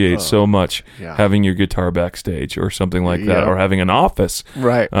appreciate so much yeah. having your guitar backstage or something like that, Yeah. or having an office,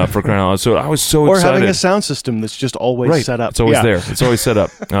 Right. For crying out loud. So I was so or excited. having a sound system that's just always set up. It's always Yeah. there. It's always set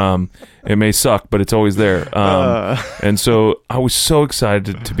up. It may suck, but it's always there. And so I was so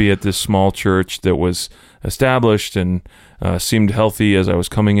excited to be at this small church that was established and seemed healthy as I was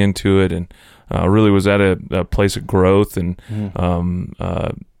coming into it, and really was at a place of growth. And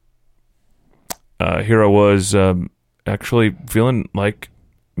here I was actually feeling like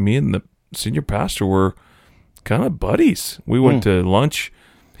me and the senior pastor were kind of buddies. We went to lunch,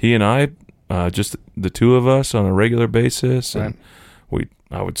 he and I, just the two of us on a regular basis, and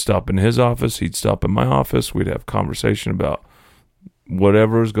I would stop in his office, he'd stop in my office, we'd have conversation about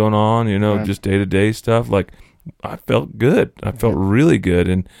whatever was going on, just day-to-day stuff. Like, I felt good. I felt really good.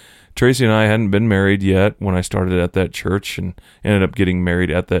 And Tracy and I hadn't been married yet when I started at that church, and ended up getting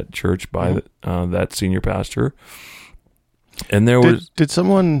married at that church by that senior pastor. And did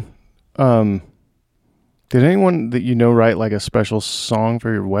someone, did anyone that write like a special song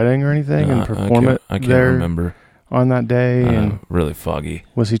for your wedding or anything and perform it? I can't there remember on that day. And really foggy.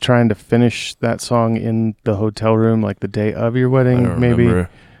 was he trying to finish that song in the hotel room like the day of your wedding? I don't maybe. remember.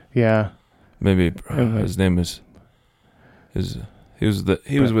 Yeah. Maybe his name is. He was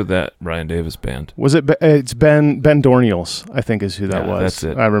with that Ryan Davis band. Was it? It's Ben Dorniels, I think, is who that was. That's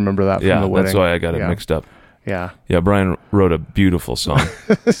it. I remember that from the wedding. That's why I got it mixed up. Yeah. Yeah, Brian wrote a beautiful song.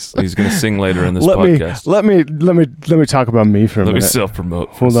 He's going to sing later in this let podcast. Let me talk about me for a minute. Let me self-promote.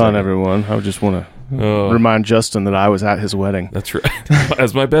 Hold on, everyone. I just want to remind Justin that I was at his wedding. That's right.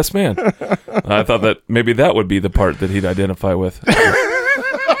 As my best man. I thought that maybe that would be the part that he'd identify with.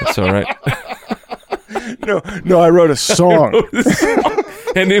 That's all right. No, I wrote a song.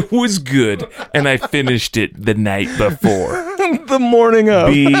 And it was good. And I finished it the night before. The morning of.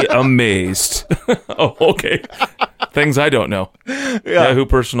 Be amazed. Oh, okay. Things I don't know. Yahoo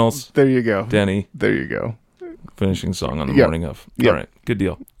Personals. There you go. Denny. There you go. Finishing song on the morning of. Yep. All right. Good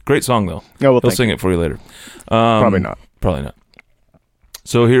deal. Great song, though. Oh, well, He'll sing it for you later. Probably not. Probably not.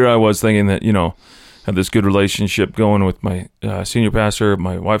 So here I was thinking that, had this good relationship going with my senior pastor,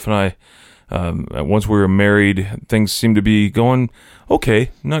 my wife and I. Once we were married, things seemed to be going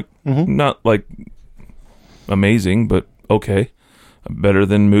okay. Not like amazing, but okay. Better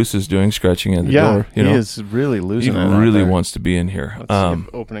than Moose is doing, scratching at the door. He is really losing it. He really wants to be in here. Let's see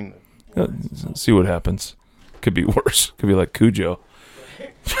if opening. See what happens. Could be worse. Could be like Cujo.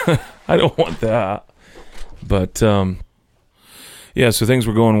 I don't want that. But so things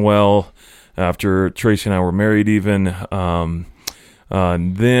were going well after Tracy and I were married even.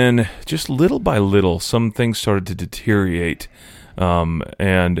 Then just little by little, some things started to deteriorate.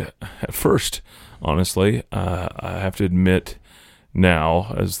 And at first, honestly, I have to admit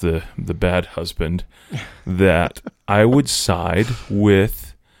now, as the bad husband, that I would side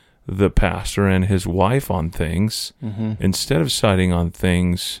with the pastor and his wife on things instead of siding on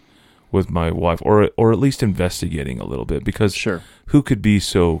things with my wife, or at least investigating a little bit, because who could be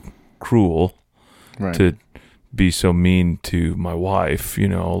so cruel to be so mean to my wife?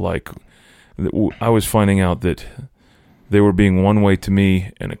 Like, I was finding out that they were being one way to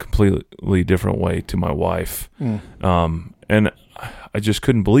me and a completely different way to my wife. And I just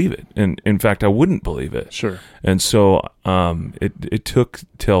couldn't believe it. And in fact, I wouldn't believe it. Sure. And so it took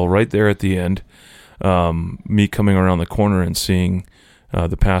till right there at the end, me coming around the corner and seeing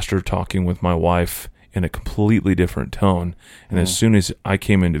the pastor talking with my wife in a completely different tone. And as soon as I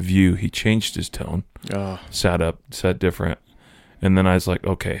came into view, he changed his tone, sat up, sat different. And then I was like,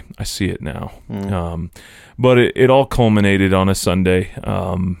 okay, I see it now. But it all culminated on a Sunday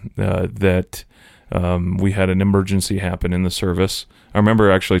that we had an emergency happen in the service. I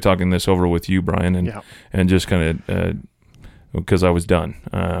remember actually talking this over with you, Brian, and just kind of because I was done.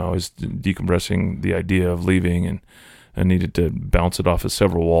 I was decompressing the idea of leaving, and I needed to bounce it off of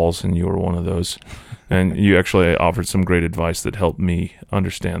several walls, and you were one of those. And you actually offered some great advice that helped me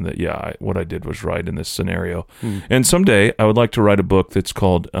understand that, what I did was right in this scenario. And someday I would like to write a book that's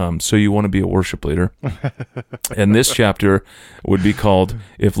called So You Want to Be a Worship Leader. And this chapter would be called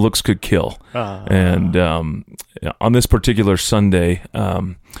If Looks Could Kill. And on this particular Sunday,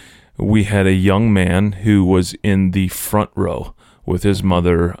 we had a young man who was in the front row with his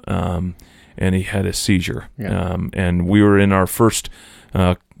mother, and he had a seizure. And we were in our first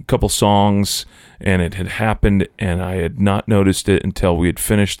couple songs, and it had happened, and I had not noticed it until we had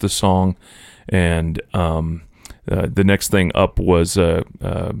finished the song. And the next thing up was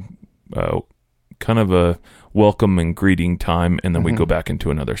kind of a welcome and greeting time, and then we go back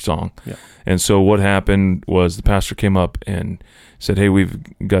into another song. Yeah. And so what happened was the pastor came up and said, hey, we've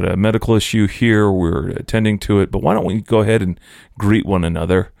got a medical issue here. We're attending to it, but why don't we go ahead and greet one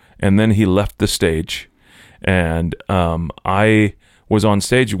another? And then he left the stage. And I was on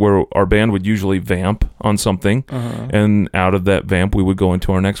stage where our band would usually vamp on something. And out of that vamp, we would go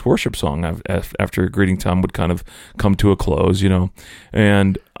into our next worship song after greeting time would kind of come to a close,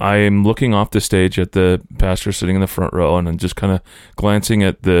 And I am looking off the stage at the pastor sitting in the front row, and I'm just kind of glancing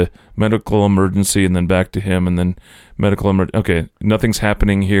at the medical emergency and then back to him, and then medical emergency. Okay, nothing's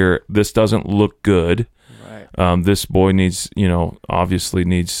happening here. This doesn't look good. This boy needs, obviously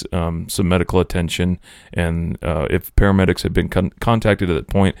needs some medical attention. And if paramedics had been contacted at that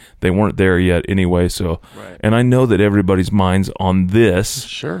point, they weren't there yet anyway. So, and I know that everybody's mind's on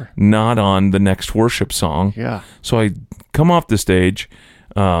this, not on the next worship song. Yeah. So I come off the stage,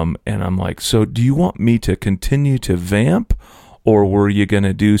 and I'm like, so do you want me to continue to vamp? Or were you going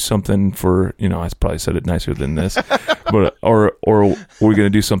to do something for, I probably said it nicer than this, but, or were we going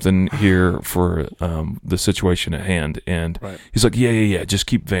to do something here for the situation at hand? And he's like, yeah, just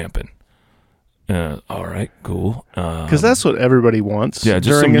keep vamping. All right, cool. Because that's what everybody wants. Yeah, just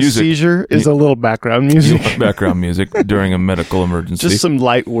during some a music. seizure is a little background music. Background music during a medical emergency. Just some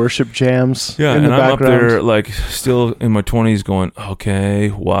light worship jams. Yeah, in and the I'm background. up there, like, still in my 20s going,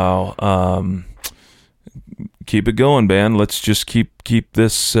 okay, wow. Keep it going, band. Let's just keep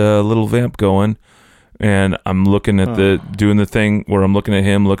this little vamp going. And I'm looking at doing the thing where I'm looking at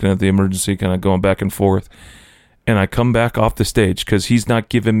him, looking at the emergency, kind of going back and forth. And I come back off the stage because he's not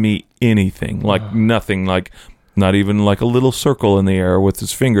giving me anything, like nothing, like not even like a little circle in the air with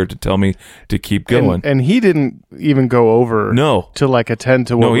his finger to tell me to keep going. And he didn't even go over to like attend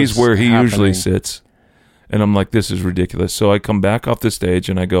to what was he's where he happening. usually sits. And I'm like, this is ridiculous. So I come back off the stage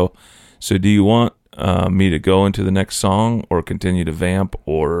and I go, so do you want me to go into the next song or continue to vamp?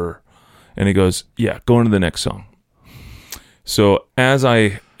 And he goes, yeah, go into the next song. So as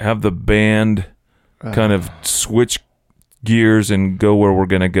I have the band kind of switch gears and go where we're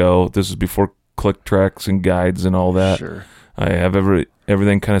going to go, this is before click tracks and guides and all that. Sure. I have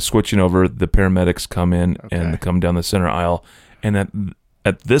everything kind of switching over. The paramedics come in and come down the center aisle. And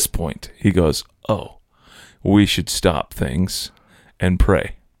at this point, he goes, oh, we should stop things and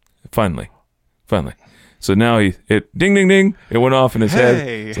pray. Finally. So now it ding, ding, ding. It went off in his head.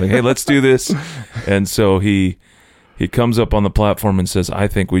 It's like, hey, let's do this. And so he comes up on the platform and says, I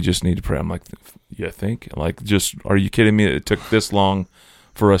think we just need to pray. I'm like, you think? Like, just, are you kidding me? It took this long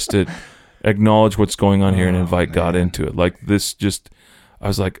for us to acknowledge what's going on here and invite God into it. Like this I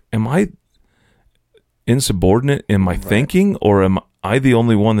was like, am I insubordinate in my thinking, or am I the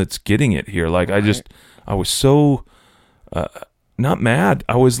only one that's getting it here? Like, I was so, not mad.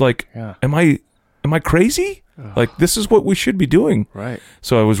 I was like, am I crazy? Like, this is what we should be doing. Right.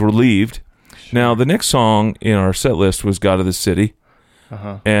 So I was relieved. Sure. Now, the next song in our set list was God of the City,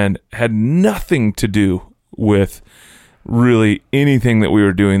 and had nothing to do with really anything that we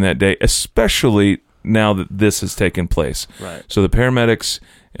were doing that day, especially now that this has taken place. Right. So the paramedics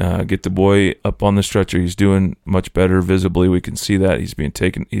get the boy up on the stretcher. He's doing much better visibly. We can see that. He's being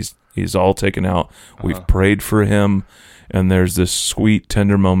taken. He's all taken out. We've prayed for him. And there's this sweet,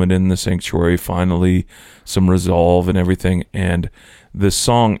 tender moment in the sanctuary, finally, some resolve and everything. And the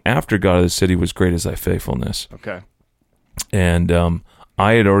song after God of the City was Great Is Thy Faithfulness. Okay. And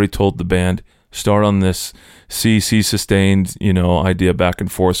I had already told the band, start on this C sustained, idea back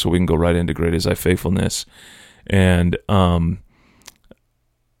and forth so we can go right into Great Is Thy Faithfulness. And I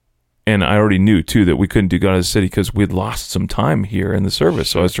already knew, too, that we couldn't do God of the City because we'd lost some time here in the service.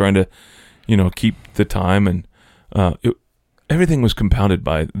 So I was trying to, keep the time. And everything was compounded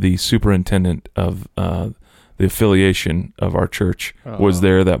by the superintendent of the affiliation of our church was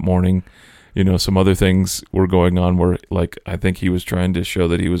there that morning. Some other things were going on where, like, I think he was trying to show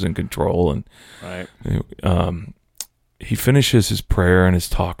that he was in control. And he finishes his prayer and his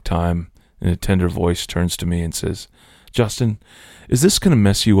talk time, and a tender voice turns to me and says, Justin, is this going to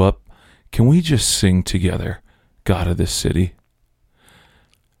mess you up? Can we just sing together, God of this City?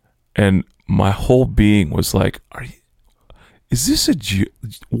 And my whole being was like, is this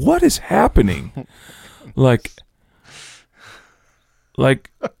what is happening? Like,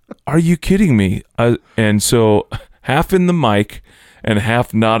 are you kidding me? And so half in the mic and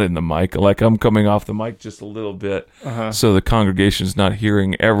half not in the mic. Like, I'm coming off the mic just a little bit. So the congregation's not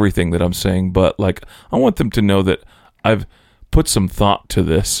hearing everything that I'm saying, but like, I want them to know that I've put some thought to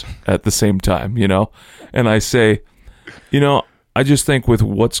this at the same time, and I say, I just think with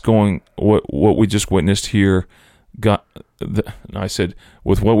what we just witnessed here, I said,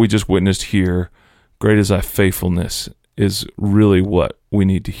 with what we just witnessed here, great is thy faithfulness is really what we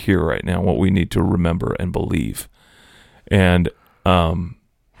need to hear right now, what we need to remember and believe. And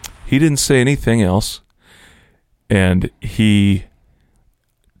he didn't say anything else, and he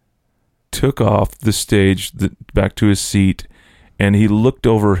took off the stage back to his seat, and he looked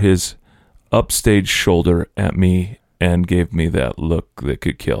over his upstage shoulder at me and gave me that look that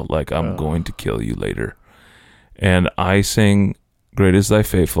could kill, like, I'm going to kill you later. And I sang Great is Thy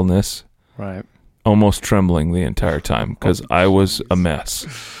Faithfulness, right, almost trembling the entire time, because I was a mess.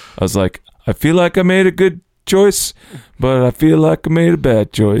 I was like, I feel like I made a good choice, but I feel like I made a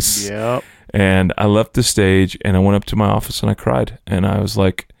bad choice. Yep. And I left the stage, and I went up to my office, and I cried. And I was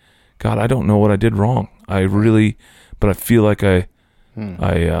like, God, I don't know what I did wrong. But I feel like I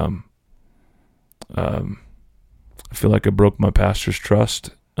feel like I broke my pastor's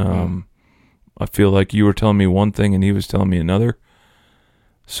trust. I feel like you were telling me one thing and he was telling me another.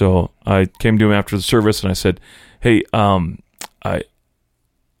 So I came to him after the service and I said, hey, I'm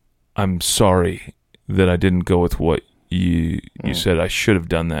sorry that I didn't go with what you said. I should have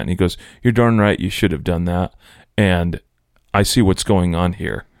done that. And he goes, you're darn right, you should have done that. And I see what's going on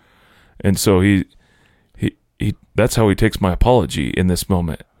here. And so he that's how he takes my apology in this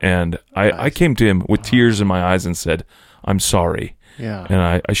moment. And I came to him with tears in my eyes and said, I'm sorry. Yeah.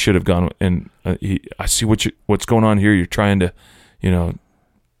 And I should have gone. And I see what's going on here. You're trying to,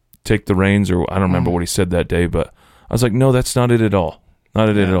 take the reins, or I don't remember what he said that day, but I was like, no, that's not it at all. Not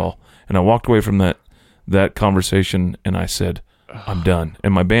it at all. And I walked away from that conversation and I said, I'm done.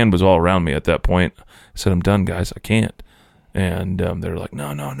 And my band was all around me at that point. I said, I'm done, guys. I can't. And they were like, no,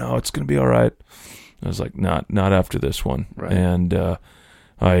 it's going to be all right. I was like, not after this one. Right. And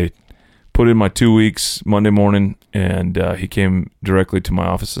I put in my 2 weeks Monday morning, and he came directly to my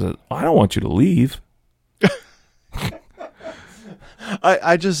office and said, I don't want you to leave.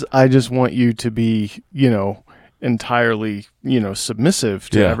 I just want you to be, entirely, submissive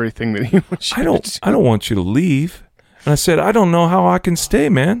to everything that he wants you to do. I don't want you to leave. And I said, I don't know how I can stay,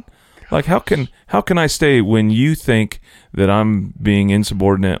 man. Like, how can I stay when you think that I'm being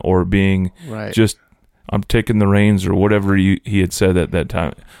insubordinate or being just, I'm taking the reins or whatever he had said at that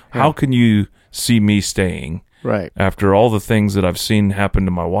time. Yeah. How can you see me staying after all the things that I've seen happen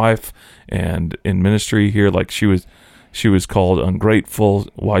to my wife and in ministry here? Like, she was called ungrateful,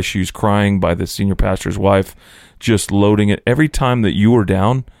 why she was crying by the senior pastor's wife, just loading it. Every time that you were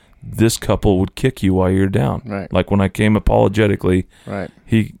down, this couple would kick you while you're down. Right. Like when I came apologetically,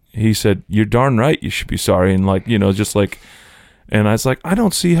 he said, you're darn right, you should be sorry. And just like, and I was like, I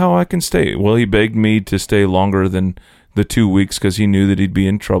don't see how I can stay. Well, he begged me to stay longer than the 2 weeks because he knew that he'd be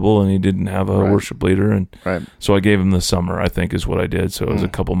in trouble and he didn't have a worship leader. And so I gave him the summer, I think is what I did. So it was a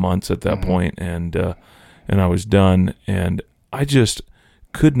couple months at that point, and I was done. And I just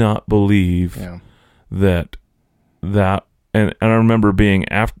could not believe that, and I remember being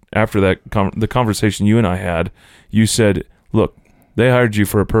after that, the conversation you and I had, you said, look, they hired you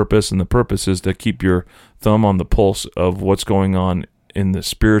for a purpose, and the purpose is to keep your thumb on the pulse of what's going on in the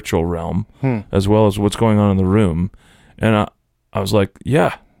spiritual realm, as well as what's going on in the room. And I was like,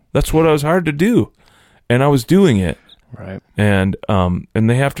 yeah, that's what I was hired to do. And I was doing it. Right. And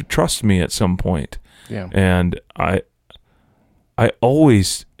they have to trust me at some point. Yeah. And I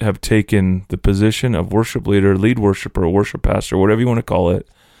always have taken the position of worship leader, lead worshiper, worship pastor, whatever you want to call it,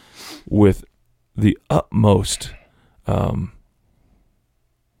 with the utmost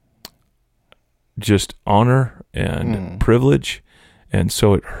just honor and privilege. And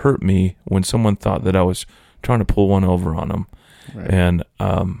so it hurt me when someone thought that I was trying to pull one over on them. Right. And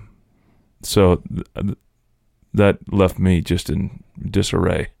so that left me just in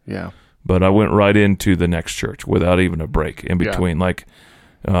disarray. Yeah. But I went right into the next church without even a break in between. Like,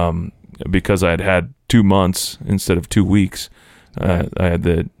 because I had 2 months instead of 2 weeks, I had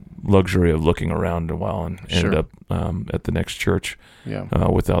the luxury of looking around a while and ended up at the next church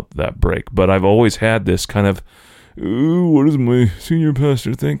without that break. But I've always had this kind of, ooh, what does my senior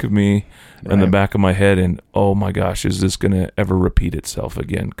pastor think of me in the back of my head? And, oh my gosh, is this going to ever repeat itself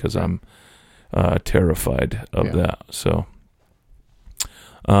again? Because I'm terrified of that. So,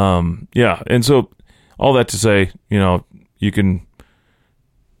 and so all that to say, you can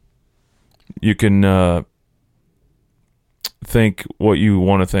think what you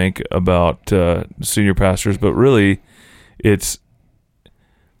want to think about senior pastors, but really it's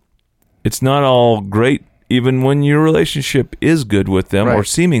not all great. Even when your relationship is good with them or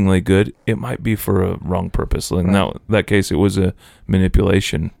seemingly good, it might be for a wrong purpose. In that case, it was a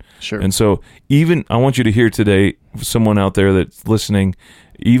manipulation. Sure. And so even, I want you to hear today, someone out there that's listening,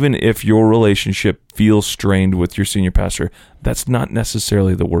 even if your relationship feels strained with your senior pastor, that's not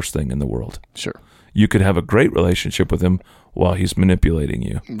necessarily the worst thing in the world. Sure. you could have a great relationship with him while he's manipulating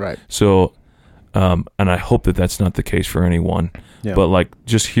you. Right. So, and I hope that that's not the case for anyone. Yeah. But like,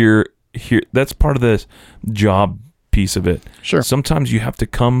 just here, that's part of the job piece of it. Sure. Sometimes you have to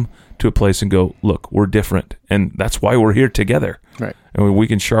come to a place and go, look, we're different, and that's why we're here together. Right. And we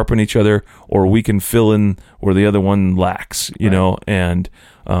can sharpen each other, or we can fill in where the other one lacks, you know. And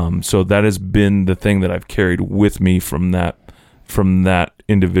so that has been the thing that I've carried with me from that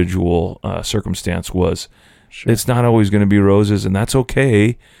individual circumstance was, Sure. it's not always going to be roses, and that's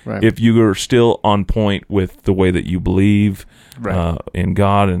okay if you are still on point with the way that you believe in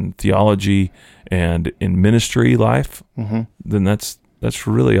God and theology and in ministry life. Then that's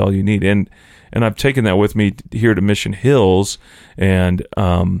really all you need. And I've taken that with me here to Mission Hills, and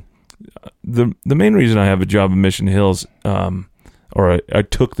the main reason I have a job in Mission Hills, or I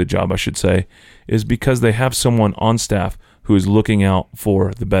took the job, I should say, is because they have someone on staff who is looking out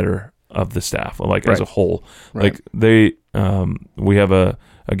for the better of the staff, like as a whole. Like we have a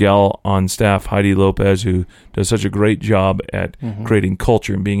gal on staff, Heidi Lopez, who does such a great job at creating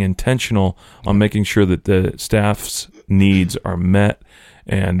culture and being intentional on making sure that the staff's needs are met.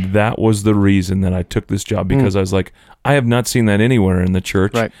 And that was the reason that I took this job, because I was like, I have not seen that anywhere in the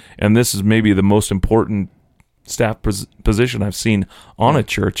church. Right. And this is maybe the most important staff position I've seen on a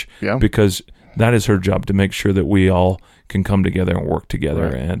church, because that is her job, to make sure that we all can come together and work together.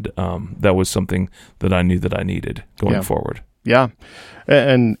 And that was something that I knew that I needed going forward. Yeah.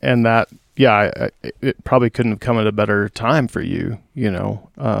 And that, it probably couldn't have come at a better time for you, you know.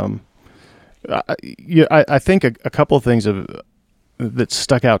 I think a couple of things that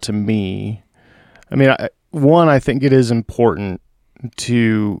stuck out to me. I mean, one, I think it is important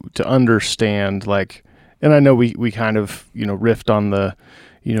to understand, like, and I know we kind of, you know, riffed on the,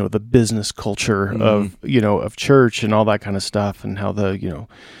 you know, the business culture of, you know, of church and all that kind of stuff, and how the, you know,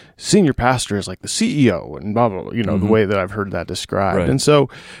 senior pastor is like the CEO and blah, blah, blah, you know, the way that I've heard that described. Right. And so,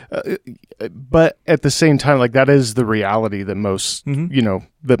 but at the same time, like, that is the reality that most, you know,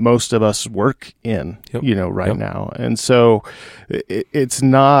 that most of us work in, you know, right now. And so it's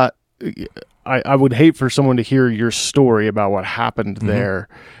not, I would hate for someone to hear your story about what happened there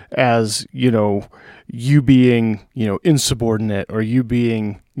as, you know, you being, you know, insubordinate, or you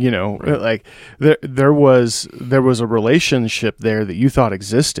being, you know, like there was a relationship there that you thought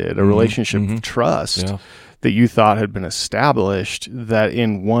existed, a relationship of trust that you thought had been established, that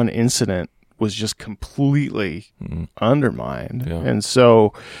in one incident was just completely undermined. And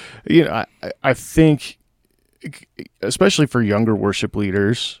so, you know, I think, especially for younger worship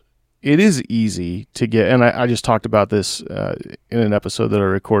leaders, it is easy to get, and I just talked about this in an episode that I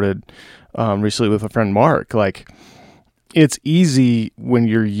recorded recently with a friend, Mark. Like, it's easy when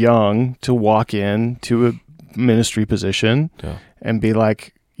you're young to walk into a ministry position and be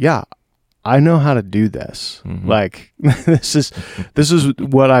like, I know how to do this. Like, this is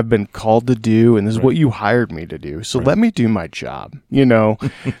what I've been called to do, and this is what you hired me to do. So let me do my job, you know?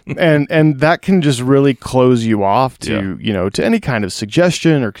 and that can just really close you off to, you know, to any kind of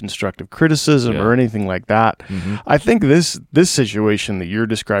suggestion or constructive criticism or anything like that. I think this situation that you're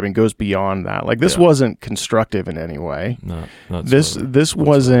describing goes beyond that. Like, this wasn't constructive in any way. Not this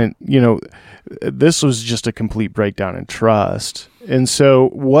wasn't, you know, this was just a complete breakdown in trust. And so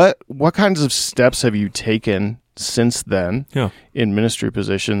what kinds of steps have you taken since then in ministry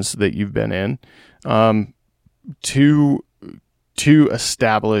positions that you've been in to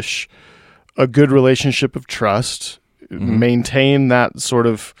establish a good relationship of trust, maintain that sort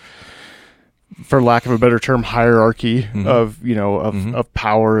of, for lack of a better term, hierarchy of, you know, of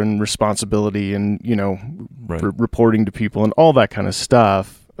power and responsibility, and, you know, reporting to people and all that kind of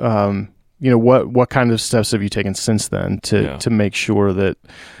stuff? You know, what kind of steps have you taken since then to make sure that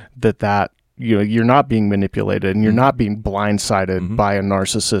you know, you're not being manipulated and you're not being blindsided by a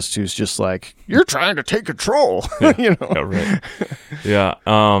narcissist who's just like, you're trying to take control, you know?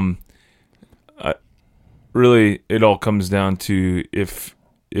 Really, it all comes down to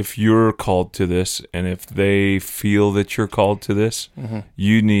if you're called to this, and if they feel that you're called to this,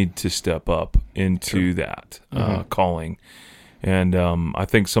 you need to step up into that calling. And I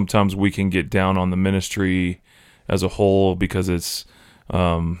think sometimes we can get down on the ministry as a whole because it's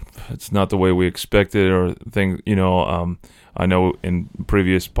not the way we expected, or things. You know, I know in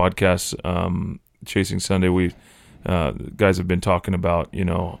previous podcasts, Chasing Sunday, we guys have been talking about, you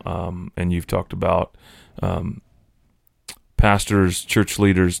know, and you've talked about pastors, church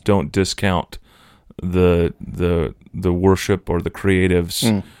leaders don't discount the worship or the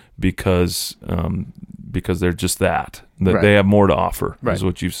creatives because they're just that they have more to offer, is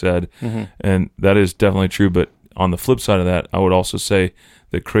what you've said. And that is definitely true. But on the flip side of that, I would also say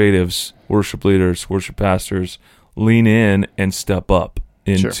that creatives, worship leaders, worship pastors lean in and step up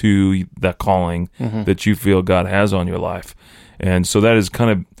into that calling that you feel God has on your life. And so that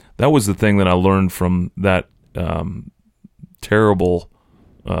was the thing that I learned from that terrible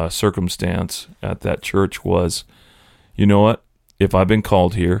circumstance at that church was, you know what? If I've been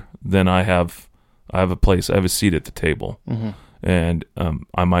called here, then I have a place, I have a seat at the table. And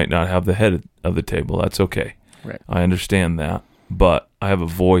I might not have the head of the table. That's okay. Right. I understand that. But I have a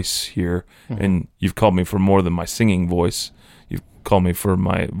voice here, and you've called me for more than my singing voice. You've called me for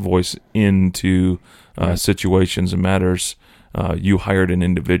my voice into situations and matters. You hired an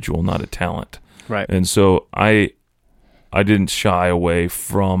individual, not a talent. Right. And so I didn't shy away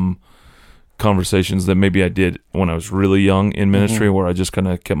from conversations that maybe I did when I was really young in ministry, where I just kind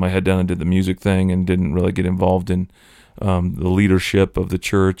of kept my head down and did the music thing and didn't really get involved in the leadership of the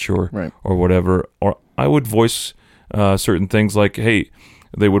church or whatever. Or I would voice certain things like, hey,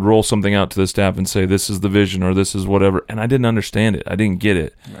 they would roll something out to the staff and say, this is the vision or this is whatever. And I didn't understand it. I didn't get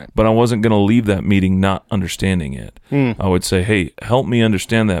it. Right. But I wasn't going to leave that meeting not understanding it. I would say, hey, help me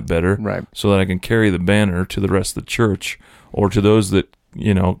understand that better so that I can carry the banner to the rest of the church or to those that,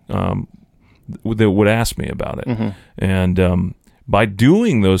 that would ask me about it. And by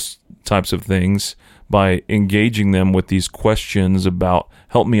doing those types of things, by engaging them with these questions about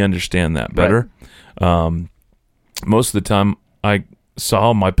help me understand that better, most of the time I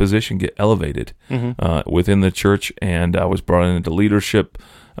saw my position get elevated within the church, and I was brought into leadership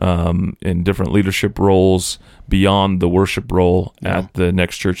in different leadership roles beyond the worship role at the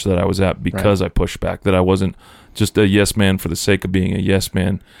next church that I was at because I pushed back, that I wasn't just a yes man for the sake of being a yes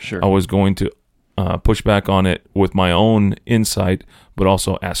man. I was going to push back on it with my own insight, but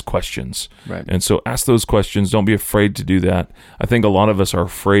also ask questions. And so ask those questions. Don't be afraid to do that. I think a lot of us are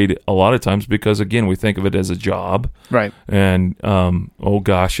afraid a lot of times because, again, we think of it as a job. And, oh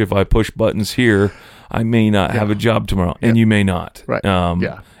gosh, if I push buttons here, I may not have a job tomorrow. And you may not.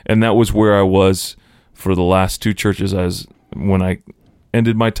 And that was where I was for the last two churches. When I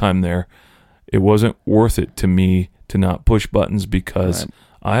ended my time there, it wasn't worth it to me to not push buttons because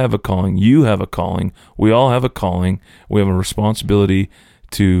I have a calling. You have a calling. We all have a calling. We have a responsibility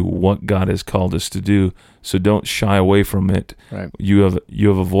to what God has called us to do. So don't shy away from it. You have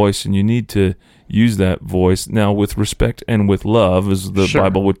a voice, and you need to use that voice now with respect and with love, as the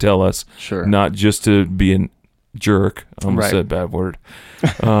Bible would tell us. Not just to be a jerk. I almost said a bad word.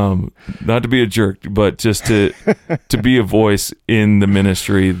 Not to be a jerk, but just to be a voice in the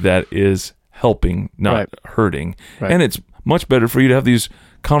ministry that is helping, not hurting. And it's much better for you to have these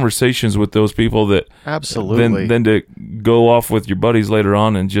conversations with those people that than to go off with your buddies later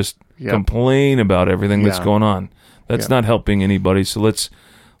on and just complain about everything that's going on. That's not helping anybody. So let's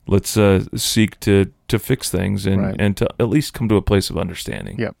seek to fix things and to at least come to a place of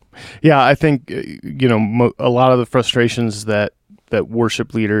understanding. I think a lot of the frustrations that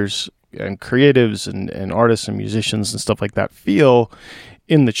worship leaders and creatives and artists and musicians and stuff like that feel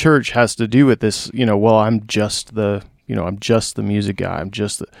in the church has to do with this, I'm just the music guy.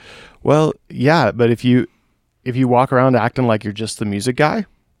 But if you walk around acting like you're just the music guy,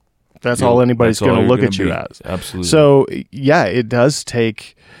 that's all anybody's going to look at you as. Absolutely. So it does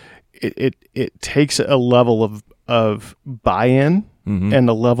take, it takes a level of buy-in and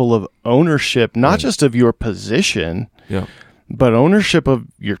a level of ownership, not just of your position, but ownership of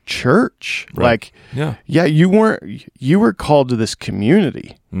your church. You were called to this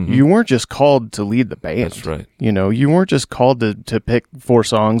community. You weren't just called to lead the band. That's right. You weren't just called to pick 4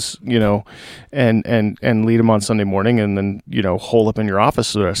 songs, and lead them on Sunday morning and then, hole up in your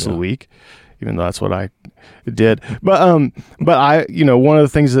office the rest of the week, even though that's what I did. But I, one of the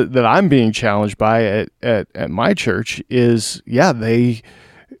things that I'm being challenged by at my church is,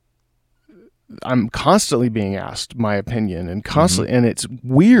 I'm constantly being asked my opinion and and it's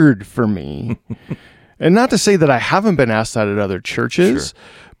weird for me. And not to say that I haven't been asked that at other churches,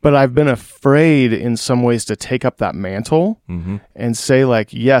 but I've been afraid in some ways to take up that mantle and say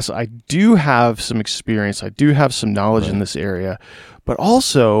yes, I do have some experience. I do have some knowledge in this area, but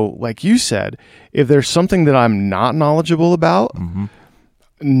also, like you said, if there's something that I'm not knowledgeable about,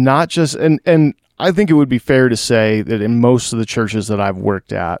 not just, and I think it would be fair to say that in most of the churches that I've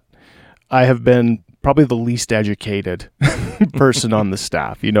worked at, I have been probably the least educated person on the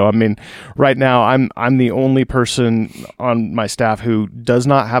staff. Right now I'm the only person on my staff who does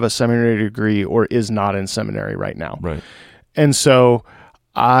not have a seminary degree or is not in seminary right now. And so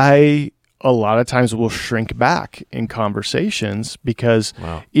I a lot of times will shrink back in conversations because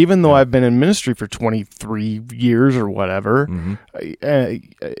even though I've been in ministry for 23 years or whatever, and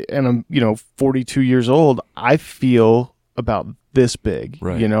I'm 42 years old, I feel about this big.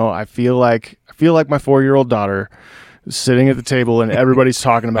 Right. You know, I feel like my 4-year-old daughter sitting at the table and everybody's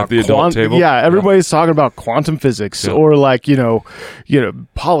talking about the adult table? Yeah, everybody's talking about quantum physics or like, you know,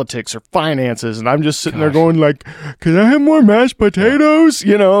 politics or finances, and I'm just sitting there going like, can I have more mashed potatoes?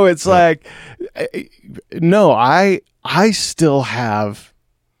 You know, it's like, no, I still have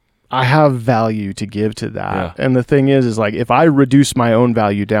value to give to that. Yeah. And the thing is like, if I reduce my own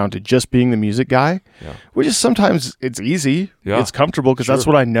value down to just being the music guy, which is sometimes it's easy, it's comfortable because that's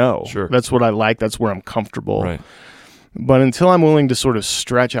what I know. Sure. That's what I like. That's where I'm comfortable. Right. But until I'm willing to sort of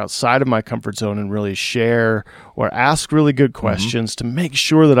stretch outside of my comfort zone and really share or ask really good questions to make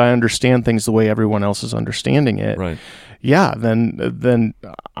sure that I understand things the way everyone else is understanding it, Right. yeah, then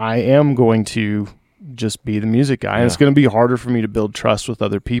I am going to just be the music guy. And it's going to be harder for me to build trust with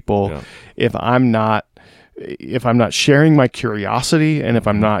other people if I'm not sharing my curiosity and if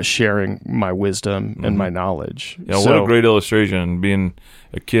I'm not sharing my wisdom and my knowledge. Yeah, what a great illustration, being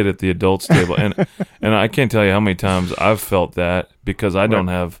a kid at the adults table. And I can't tell you how many times I've felt that because I don't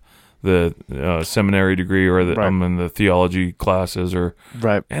have the seminary degree or I'm in the theology classes and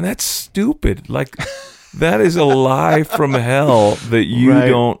that's stupid. Like that is a lie from hell that you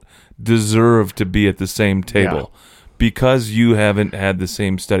don't deserve to be at the same table. Because you haven't had the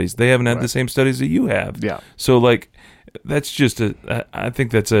same studies. They haven't had the same studies that you have. Yeah. So, like, that's just I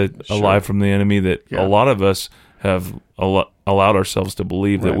think that's a lie from the enemy that a lot of us have allowed ourselves to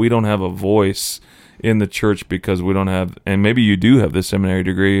believe that we don't have a voice in the church because we don't have, and maybe you do have the seminary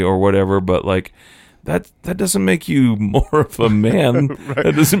degree or whatever, but, like, that doesn't make you more of a man.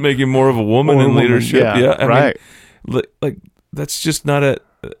 That doesn't make you more of a woman in leadership. I mean, like, that's just not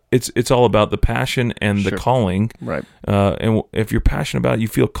it's all about the passion and the calling. Right. And if you're passionate about it, you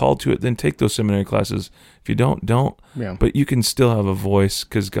feel called to it, then take those seminary classes. If you don't. Yeah. But you can still have a voice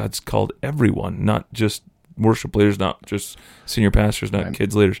because God's called everyone, not just worship leaders, not just senior pastors, not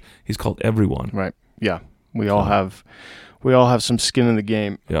kids leaders. He's called everyone. Right. Yeah. We all have some skin in the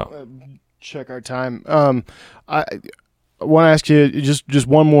game. Yeah. Check our time. I want to ask you just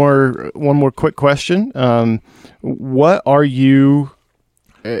one more quick question. What are you,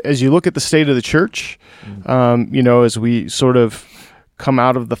 as you look at the state of the church, as we sort of come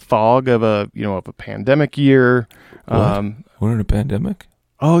out of the fog of a pandemic year. We're in a pandemic?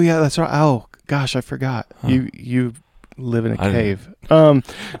 Oh yeah, that's right. Oh gosh, I forgot. Huh. You live in a cave. No,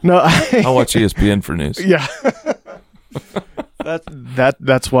 I watch ESPN for news. Yeah.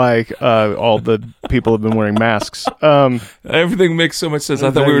 That's why all the people have been wearing masks. Everything makes so much sense. I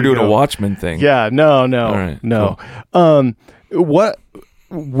thought we were doing a Watchmen thing. Yeah, no, all right, no. Cool.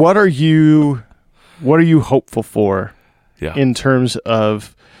 What are you hopeful for in terms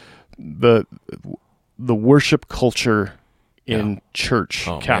of the worship culture in church,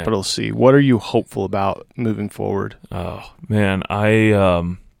 capital C? What are you hopeful about moving forward? Oh man,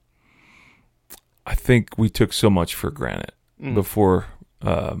 I think we took so much for granted before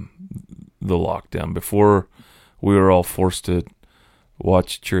the lockdown, before we were all forced to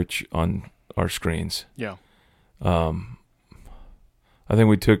watch church on our screens. Yeah. I think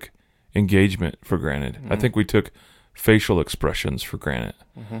we took engagement for granted. I think we took facial expressions for granted.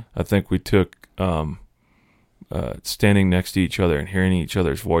 I think we took standing next to each other and hearing each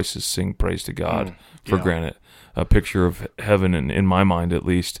other's voices sing praise to God for granted. A picture of heaven, in my mind at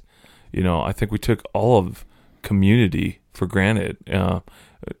least. I think we took all of community for granted,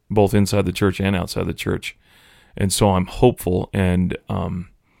 both inside the church and outside the church. And so I'm hopeful, and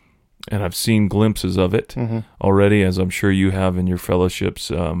I've seen glimpses of it already, as I'm sure you have in your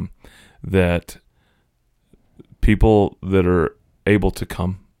fellowships, that people that are able to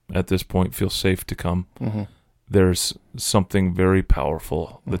come at this point feel safe to come. There's something very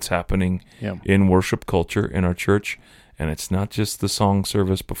powerful that's happening in worship culture in our church, and it's not just the song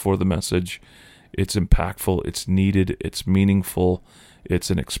service before the message. It's impactful, it's needed, it's meaningful, it's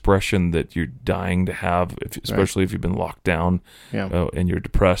an expression that you're dying to have, especially if you've been locked down and you're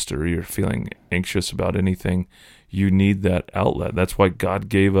depressed or you're feeling anxious about anything. You need that outlet. That's why God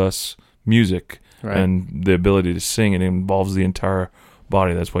gave us music and the ability to sing, and it involves the entire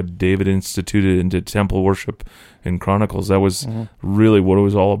body. That's why David instituted into temple worship in Chronicles. That was really what it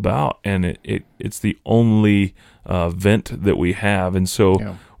was all about, and it's the only vent that we have. And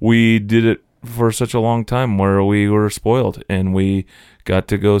so we did it for such a long time where we were spoiled, and we got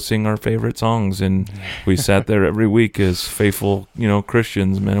to go sing our favorite songs, and we sat there every week as faithful,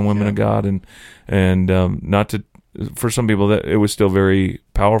 Christians, men and women of God, and not to, for some people that it was still very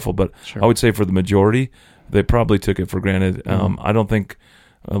powerful, but I would say for the majority, they probably took it for granted. I don't think,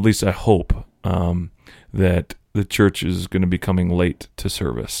 at least I hope, that the church is going to be coming late to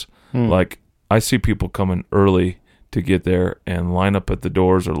service. Like, I see people coming early to get there and line up at the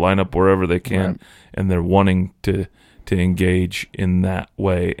doors or line up wherever they can, Right. and they're wanting to engage in that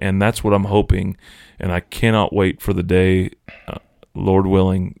way. And that's what I'm hoping, and I cannot wait for the day, Lord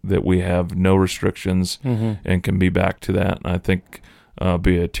willing, that we have no restrictions and can be back to that. And I think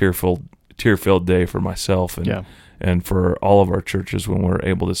be a tear-filled day for myself and for all of our churches when we're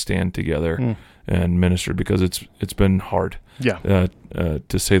able to stand together and minister, because it's been hard, to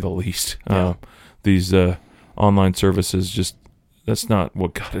say the least. These online services, that's not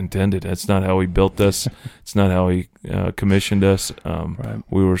what God intended. That's not how He built us. It's not how He commissioned us. Right.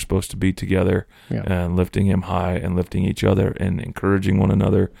 We were supposed to be together and lifting Him high and lifting each other and encouraging one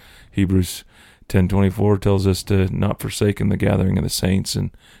another. Hebrews 10:24 tells us to not forsake in the gathering of the saints, and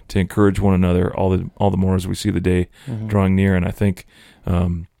to encourage one another all the more as we see the day drawing near. And I think,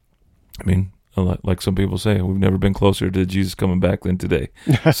 like some people say, we've never been closer to Jesus coming back than today.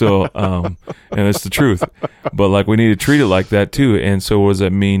 So, and it's the truth. But like, we need to treat it like that too. And so, what does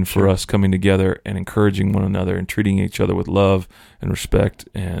that mean for us coming together and encouraging one another and treating each other with love and respect?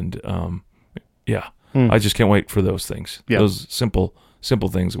 And I just can't wait for those things. Yeah. Those simple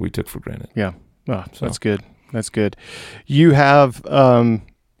things that we took for granted. Yeah. Oh, that's good. That's good. You have a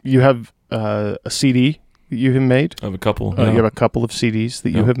CD that you have made. I have a couple. You have a couple of CDs that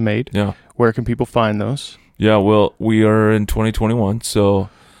you have made. Yeah. Where can people find those? Yeah, well, we are in 2021,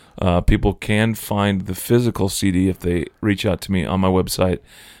 so people can find the physical CD if they reach out to me on my website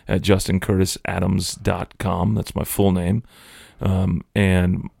at JustinCurtisAdams.com. That's my full name.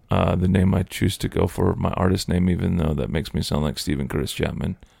 And the name I choose to go for, my artist name, even though that makes me sound like Stephen Curtis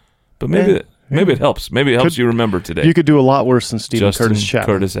Chapman. But maybe it helps. Maybe it helps you remember today. You could do a lot worse than Stephen Curtis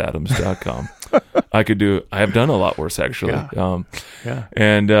Chapman. JustinCurtisAdams.com. I have done a lot worse, actually. Yeah.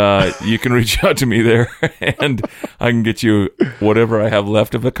 And you can reach out to me there, and I can get you whatever I have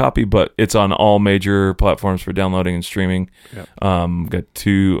left of a copy, but it's on all major platforms for downloading and streaming. Yep. Got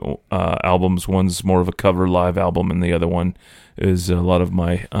two albums. One's more of a cover live album, and the other one is a lot of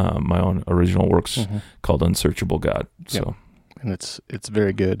my own original works called Unsearchable God. So. Yep. And it's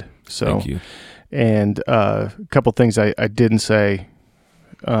very good. So, thank you. And a couple things I didn't say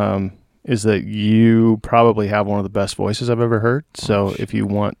is that you probably have one of the best voices I've ever heard. So if you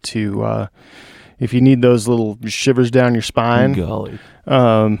want to, if you need those little shivers down your spine, golly.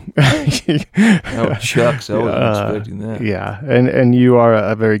 Oh, shucks, I wasn't expecting that. Yeah, and you are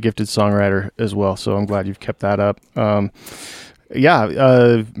a very gifted songwriter as well. So I'm glad you've kept that up.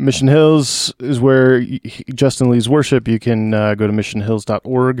 Mission Hills is where Justin leads worship. You can go to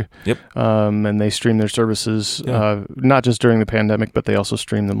missionhills.org. Yep. And they stream their services, not just during the pandemic, but they also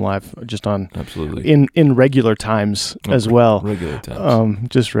stream them live just on in regular times as well. Regular times.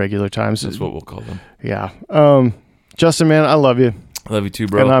 Just regular times. That's what we'll call them. Yeah. Justin, man, I love you. I love you too,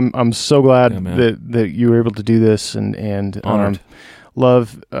 bro. And I'm so glad that you were able to do this and honored.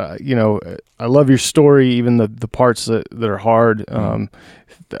 Love, I love your story, even the parts that are hard.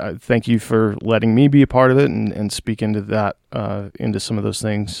 Thank you for letting me be a part of it and speak into that, into some of those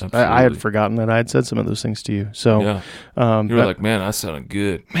things. I had forgotten that I had said some of those things to you. So, you were like, man, I sounded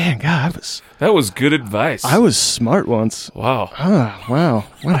good. Man, God, that was good advice. I was smart once. Wow. Wow.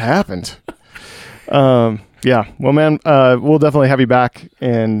 What happened? Yeah. Well, man, we'll definitely have you back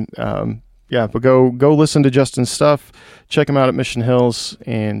and, but go listen to Justin's stuff. Check him out at Mission Hills,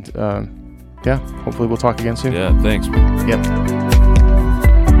 and hopefully we'll talk again soon. Yeah, thanks. Yep.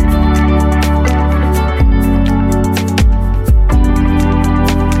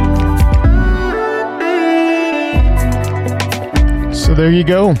 So there you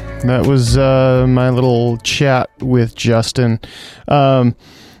go. That was my little chat with Justin.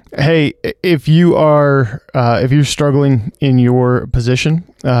 Hey, if you're struggling in your position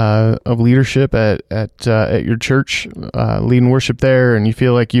of leadership at your church, leading worship there, and you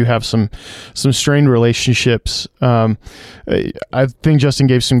feel like you have some strained relationships, I think Justin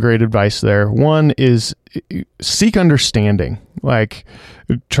gave some great advice there. One is seek understanding. Like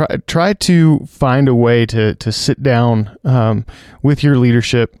try to find a way to sit down with your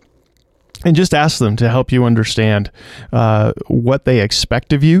leadership and just ask them to help you understand what they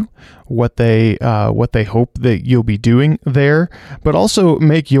expect of you, what they hope that you'll be doing there, but also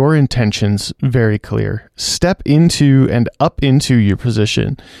make your intentions very clear. Step into and up into your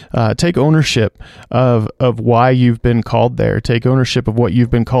position. Take ownership of why you've been called there. Take ownership of what you've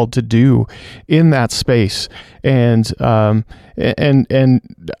been called to do in that space, and that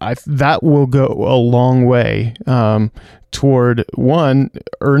will go a long way toward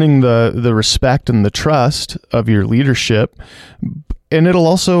earning the respect and the trust of your leadership, and it'll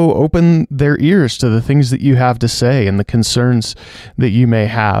also open their ears to the things that you have to say and the concerns that you may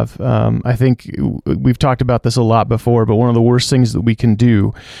have. I think we've talked about this a lot before, but one of the worst things that we can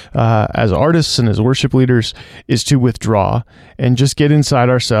do as artists and as worship leaders is to withdraw and just get inside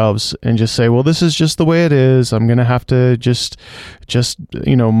ourselves and just say, well, this is just the way it is. I'm going to have to just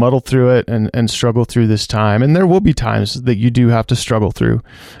muddle through it and struggle through this time. And there will be times that you do have to struggle through,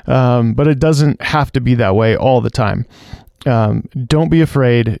 but it doesn't have to be that way all the time. Don't be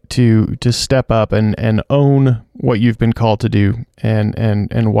afraid to step up and own what you've been called to do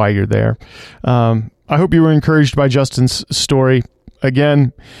and why you're there. I hope you were encouraged by Justin's story.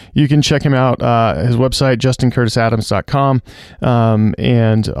 Again, you can check him out, his website, JustinCurtisAdams.com.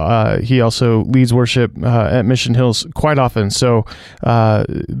 And he also leads worship at Mission Hills quite often. So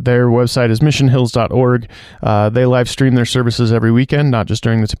their website is missionhills.org. They live stream their services every weekend, not just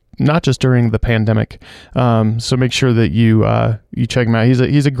during the pandemic. So make sure that you check him out.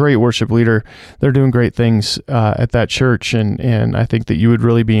 He's a great worship leader. They're doing great things at that church, and I think that you would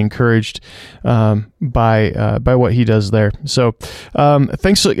really be encouraged by what he does there. So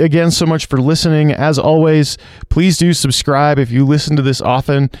thanks again so much for listening. As always, please do subscribe if you listen to this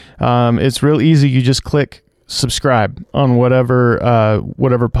often. It's real easy. You just click subscribe on whatever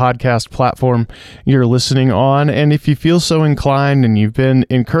podcast platform you're listening on, and if you feel so inclined and you've been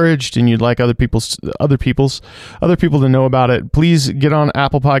encouraged and you'd like other people to know about it, please get on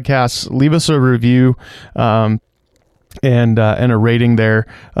Apple Podcasts, leave us a review and a rating there.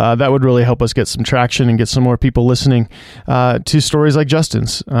 That would really help us get some traction and get some more people listening to stories like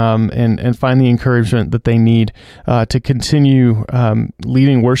Justin's, and find the encouragement that they need to continue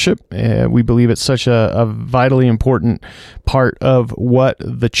leading worship. We believe it's such a vitally important part of what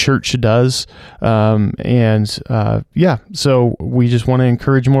the church does. So we just want to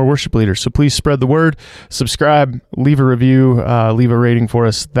encourage more worship leaders. So please spread the word, subscribe, leave a review, leave a rating for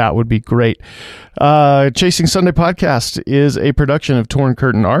us. That would be great. Chasing Sunday Podcast is a production of Torn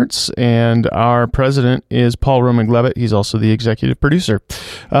Curtain Arts, and our president is Paul Roman Glevitt. He's also the executive producer.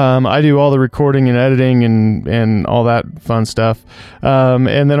 I do all the recording and editing and all that fun stuff.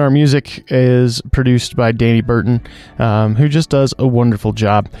 And then our music is produced by Danny Burton, who just does a wonderful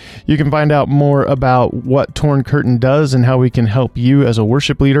job. You can find out more about what Torn Curtain does and how we can help you as a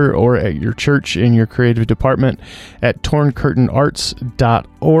worship leader or at your church in your creative department at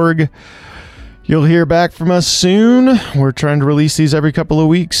torncurtainarts.org. You'll hear back from us soon. We're trying to release these every couple of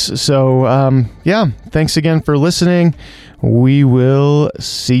weeks. So, thanks again for listening. We will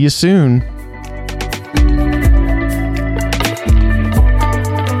see you soon.